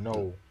never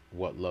know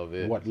what love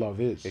is. What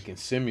love is. It can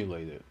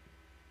simulate it.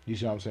 You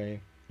see what I'm saying?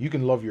 You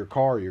can love your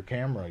car, your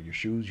camera, your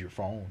shoes, your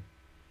phone,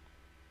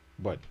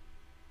 but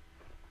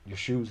your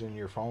shoes and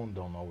your phone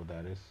don't know what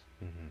that is.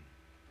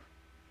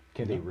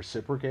 Can they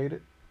reciprocate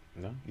it?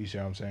 No. You see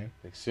what I'm saying?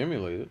 They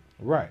simulate it.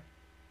 Right.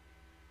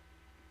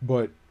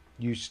 But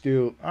you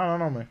still, I don't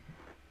know, man.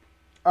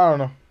 I don't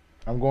know.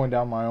 I'm going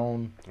down my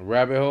own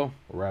rabbit hole.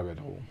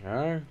 All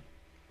right.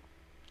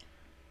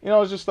 You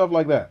know, it's just stuff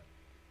like that.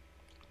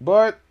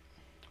 But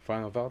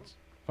Final thoughts,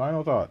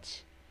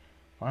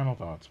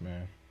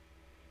 man.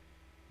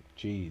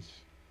 Jeez.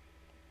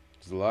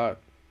 It's a lot.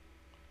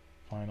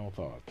 Final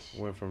thoughts.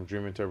 Went from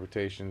dream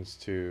interpretations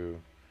to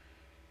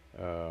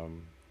the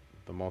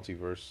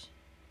multiverse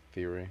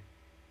theory.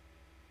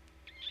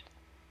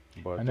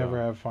 But I never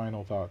have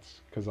final thoughts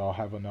because I'll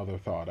have another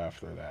thought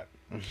after that.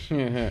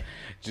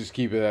 Just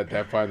keep it at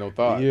that final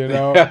thought. You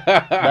know,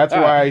 that's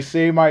why I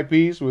say my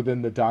piece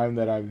within the time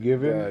that I'm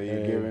given. Yeah,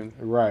 you're given.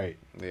 Right.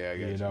 Yeah, I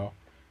get you. You know,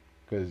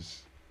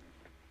 because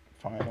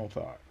final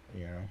thought,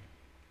 you know.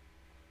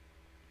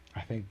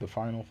 I think the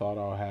final thought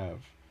I'll have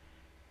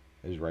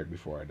is right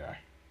before I die.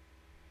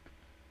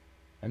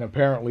 And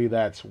apparently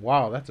that's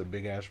a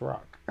big ass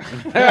rock.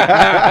 Apparently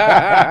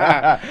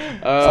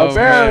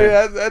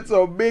that's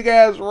a big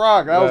ass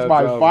rock. That was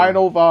my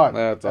final thought.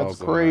 That's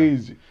awesome,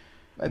 crazy.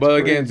 But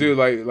again, too,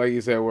 like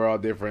you said, we're all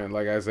different.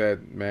 Like I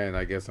said, man,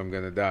 I guess I'm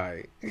gonna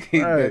die.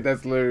 Right.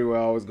 That's literally what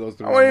always goes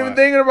through. I wasn't even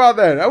thinking about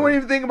that. I wasn't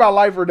even thinking about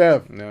life or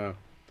death. No.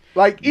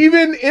 Like,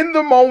 even in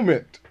the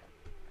moment,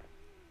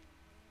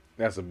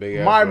 that's a big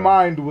ass my rock.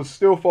 mind was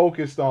still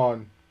focused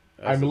on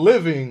I'm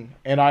living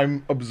and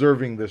I'm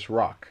observing this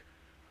rock.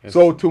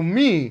 So to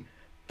me,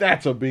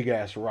 that's a big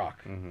ass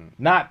rock. Mm-hmm.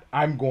 Not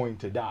I'm going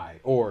to die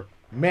or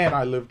man,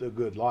 I lived a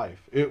good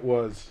life. It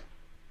was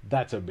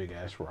that's a big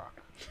ass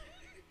rock.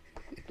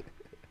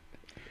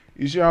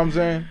 You see what I'm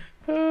saying?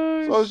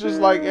 So it's just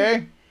like,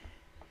 hey,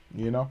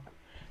 you know,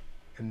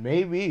 and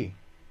maybe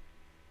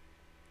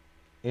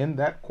in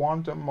that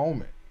quantum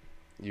moment,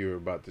 you were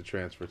about to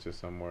transfer to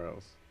somewhere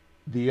else.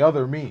 The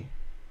other me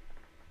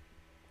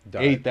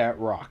ate that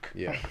rock.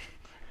 Yeah.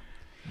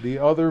 The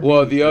other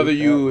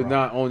you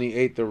not only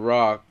ate the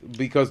rock,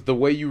 because the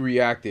way you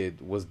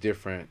reacted was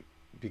different,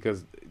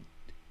 because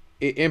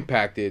it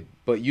impacted,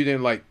 but you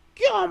didn't like,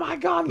 oh my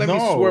God, let me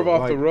swerve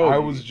off the road. I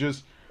was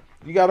just,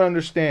 you got to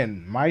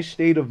understand, my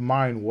state of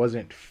mind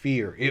wasn't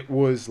fear. It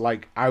was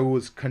like I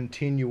was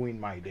continuing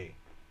my day.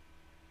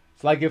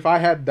 It's like if I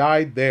had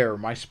died there,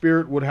 my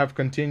spirit would have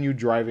continued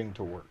driving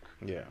to work.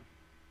 Yeah.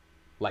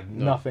 Like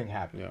nothing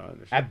happened. Yeah, I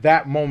understand. At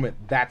that moment,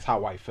 that's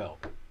how I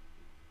felt.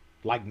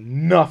 Like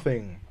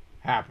nothing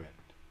happened.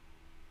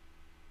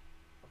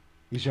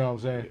 You see what I'm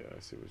saying? Yeah, I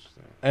see what you're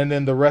saying. And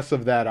then the rest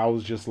of that, I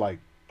was just like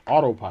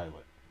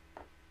autopilot.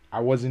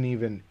 I wasn't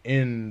even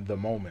in the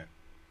moment.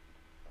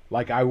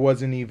 Like I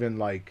wasn't even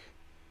like,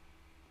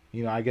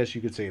 you know, I guess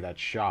you could say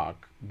that's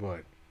shock,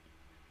 but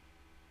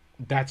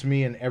that's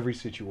me in every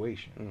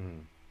situation. Mm-hmm.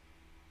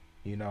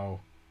 You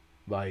know,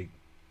 like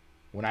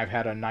when I've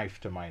had a knife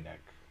to my neck.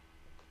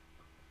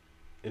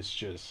 It's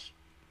just,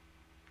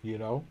 you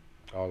know,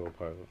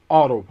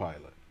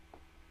 autopilot.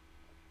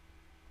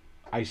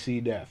 I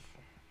see death,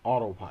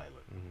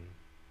 autopilot. Mm-hmm.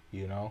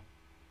 You know,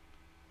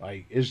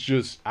 like it's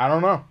just I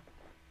don't know.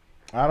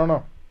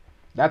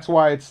 That's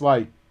why it's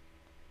like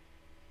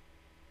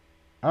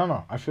I don't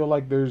know. I feel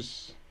like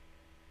there's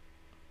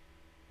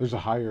a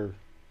higher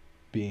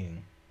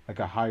being, like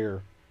a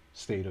higher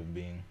state of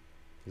being.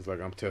 He's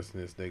like, I'm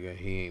testing this nigga.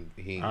 He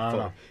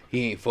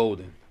ain't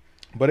folding.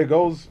 But it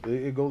goes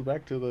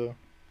back to the.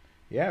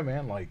 Yeah,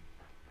 man, like,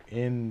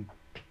 and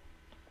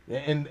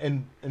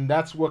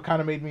that's what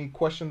kind of made me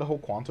question the whole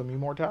quantum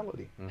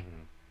immortality.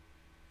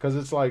 Because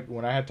it's like,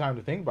 when I had time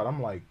to think about it,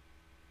 I'm like,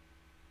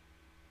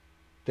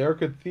 there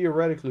could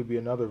theoretically be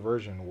another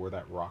version where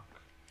that rock.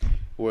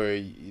 Where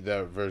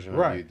that version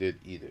of you did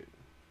eat it.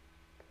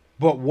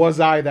 But was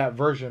I that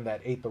version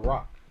that ate the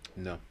rock?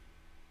 No.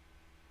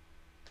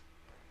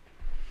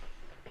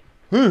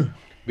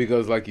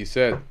 Because like you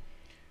said,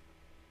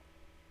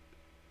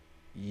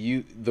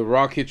 the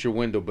rock hit your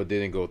window but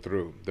didn't go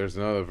through. There's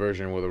another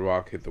version where the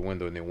rock hit the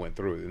window and it went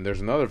through. And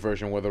there's another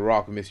version where the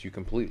rock missed you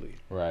completely.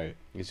 Right.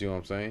 You see what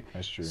I'm saying?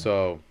 That's true.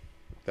 So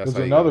there's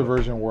another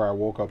version where I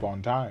woke up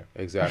on time.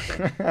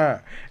 Exactly.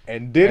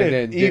 and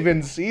didn't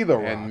even see the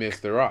rock. And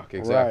missed the rock.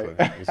 Exactly.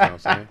 Right. You see what I'm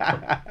saying?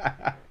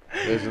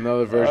 There's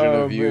another version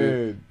of you.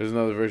 Man. There's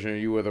another version of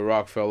you where the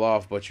rock fell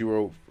off, but you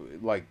were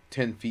like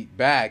 10 feet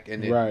back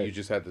and then you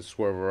just had to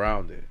swerve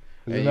around it.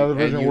 There's another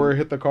version where it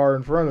hit the car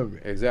in front of me.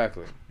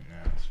 Exactly.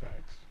 Yeah, that's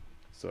facts.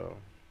 So,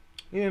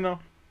 you know,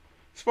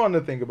 it's fun to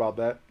think about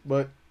that,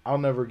 but I'll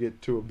never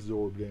get too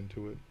absorbed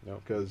into it.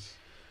 Because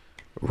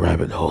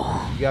rabbit hole.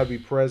 You gotta be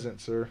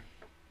present, sir.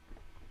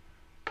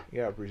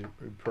 You gotta be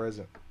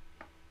present.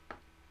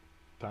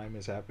 Time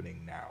is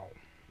happening now.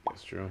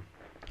 That's true.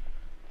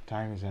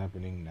 Time is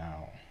happening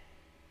now.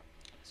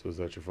 So is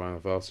that your final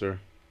thought, sir?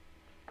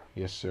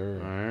 Yes,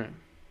 sir. All right.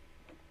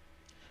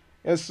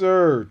 Yes,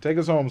 sir. Take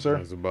us home, sir.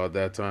 It's about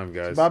that time,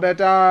 guys. It's about that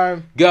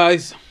time.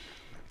 Guys,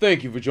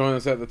 thank you for joining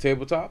us at the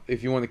tabletop.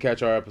 If you want to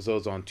catch our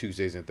episodes on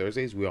Tuesdays and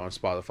Thursdays, we are on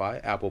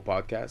Spotify, Apple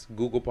Podcasts,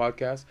 Google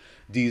Podcasts,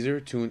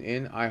 Deezer,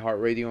 TuneIn,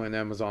 iHeartRadio, and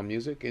Amazon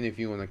Music. And if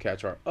you want to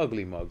catch our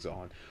ugly mugs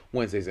on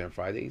Wednesdays and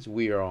Fridays,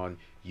 we are on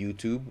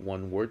YouTube,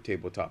 One Word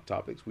Tabletop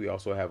Topics. We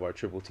also have our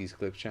Triple T's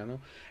Clips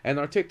channel and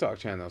our TikTok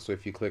channel. So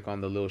if you click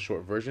on the little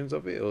short versions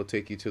of it, it'll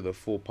take you to the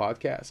full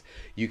podcast.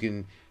 You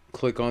can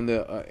click on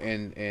the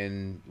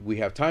and we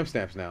have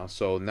timestamps now,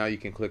 so now you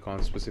can click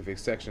on specific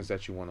sections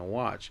that you want to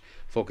watch,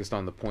 focused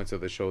on the points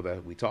of the show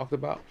that we talked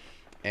about.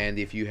 And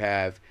if you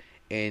have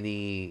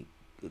any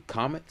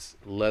comments,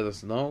 let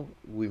us know.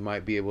 We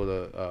might be able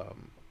to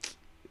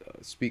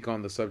speak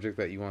on the subject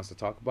that you want us to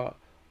talk about.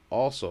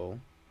 Also,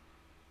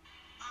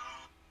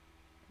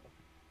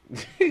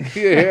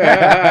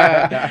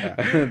 yeah,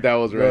 that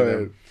was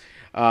random.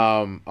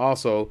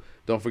 Also,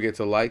 don't forget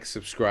to like,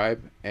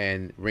 subscribe,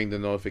 and ring the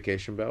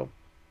notification bell.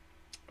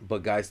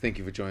 But guys, thank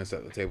you for joining us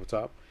at the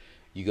tabletop.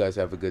 You guys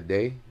have a good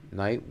day,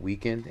 night,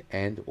 weekend,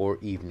 and or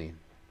evening.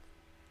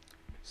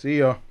 See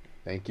ya.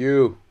 Thank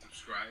you.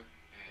 Subscribe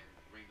and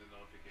ring the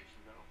notification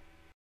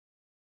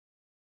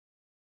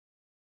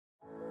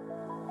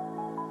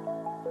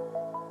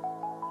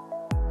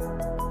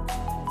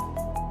bell.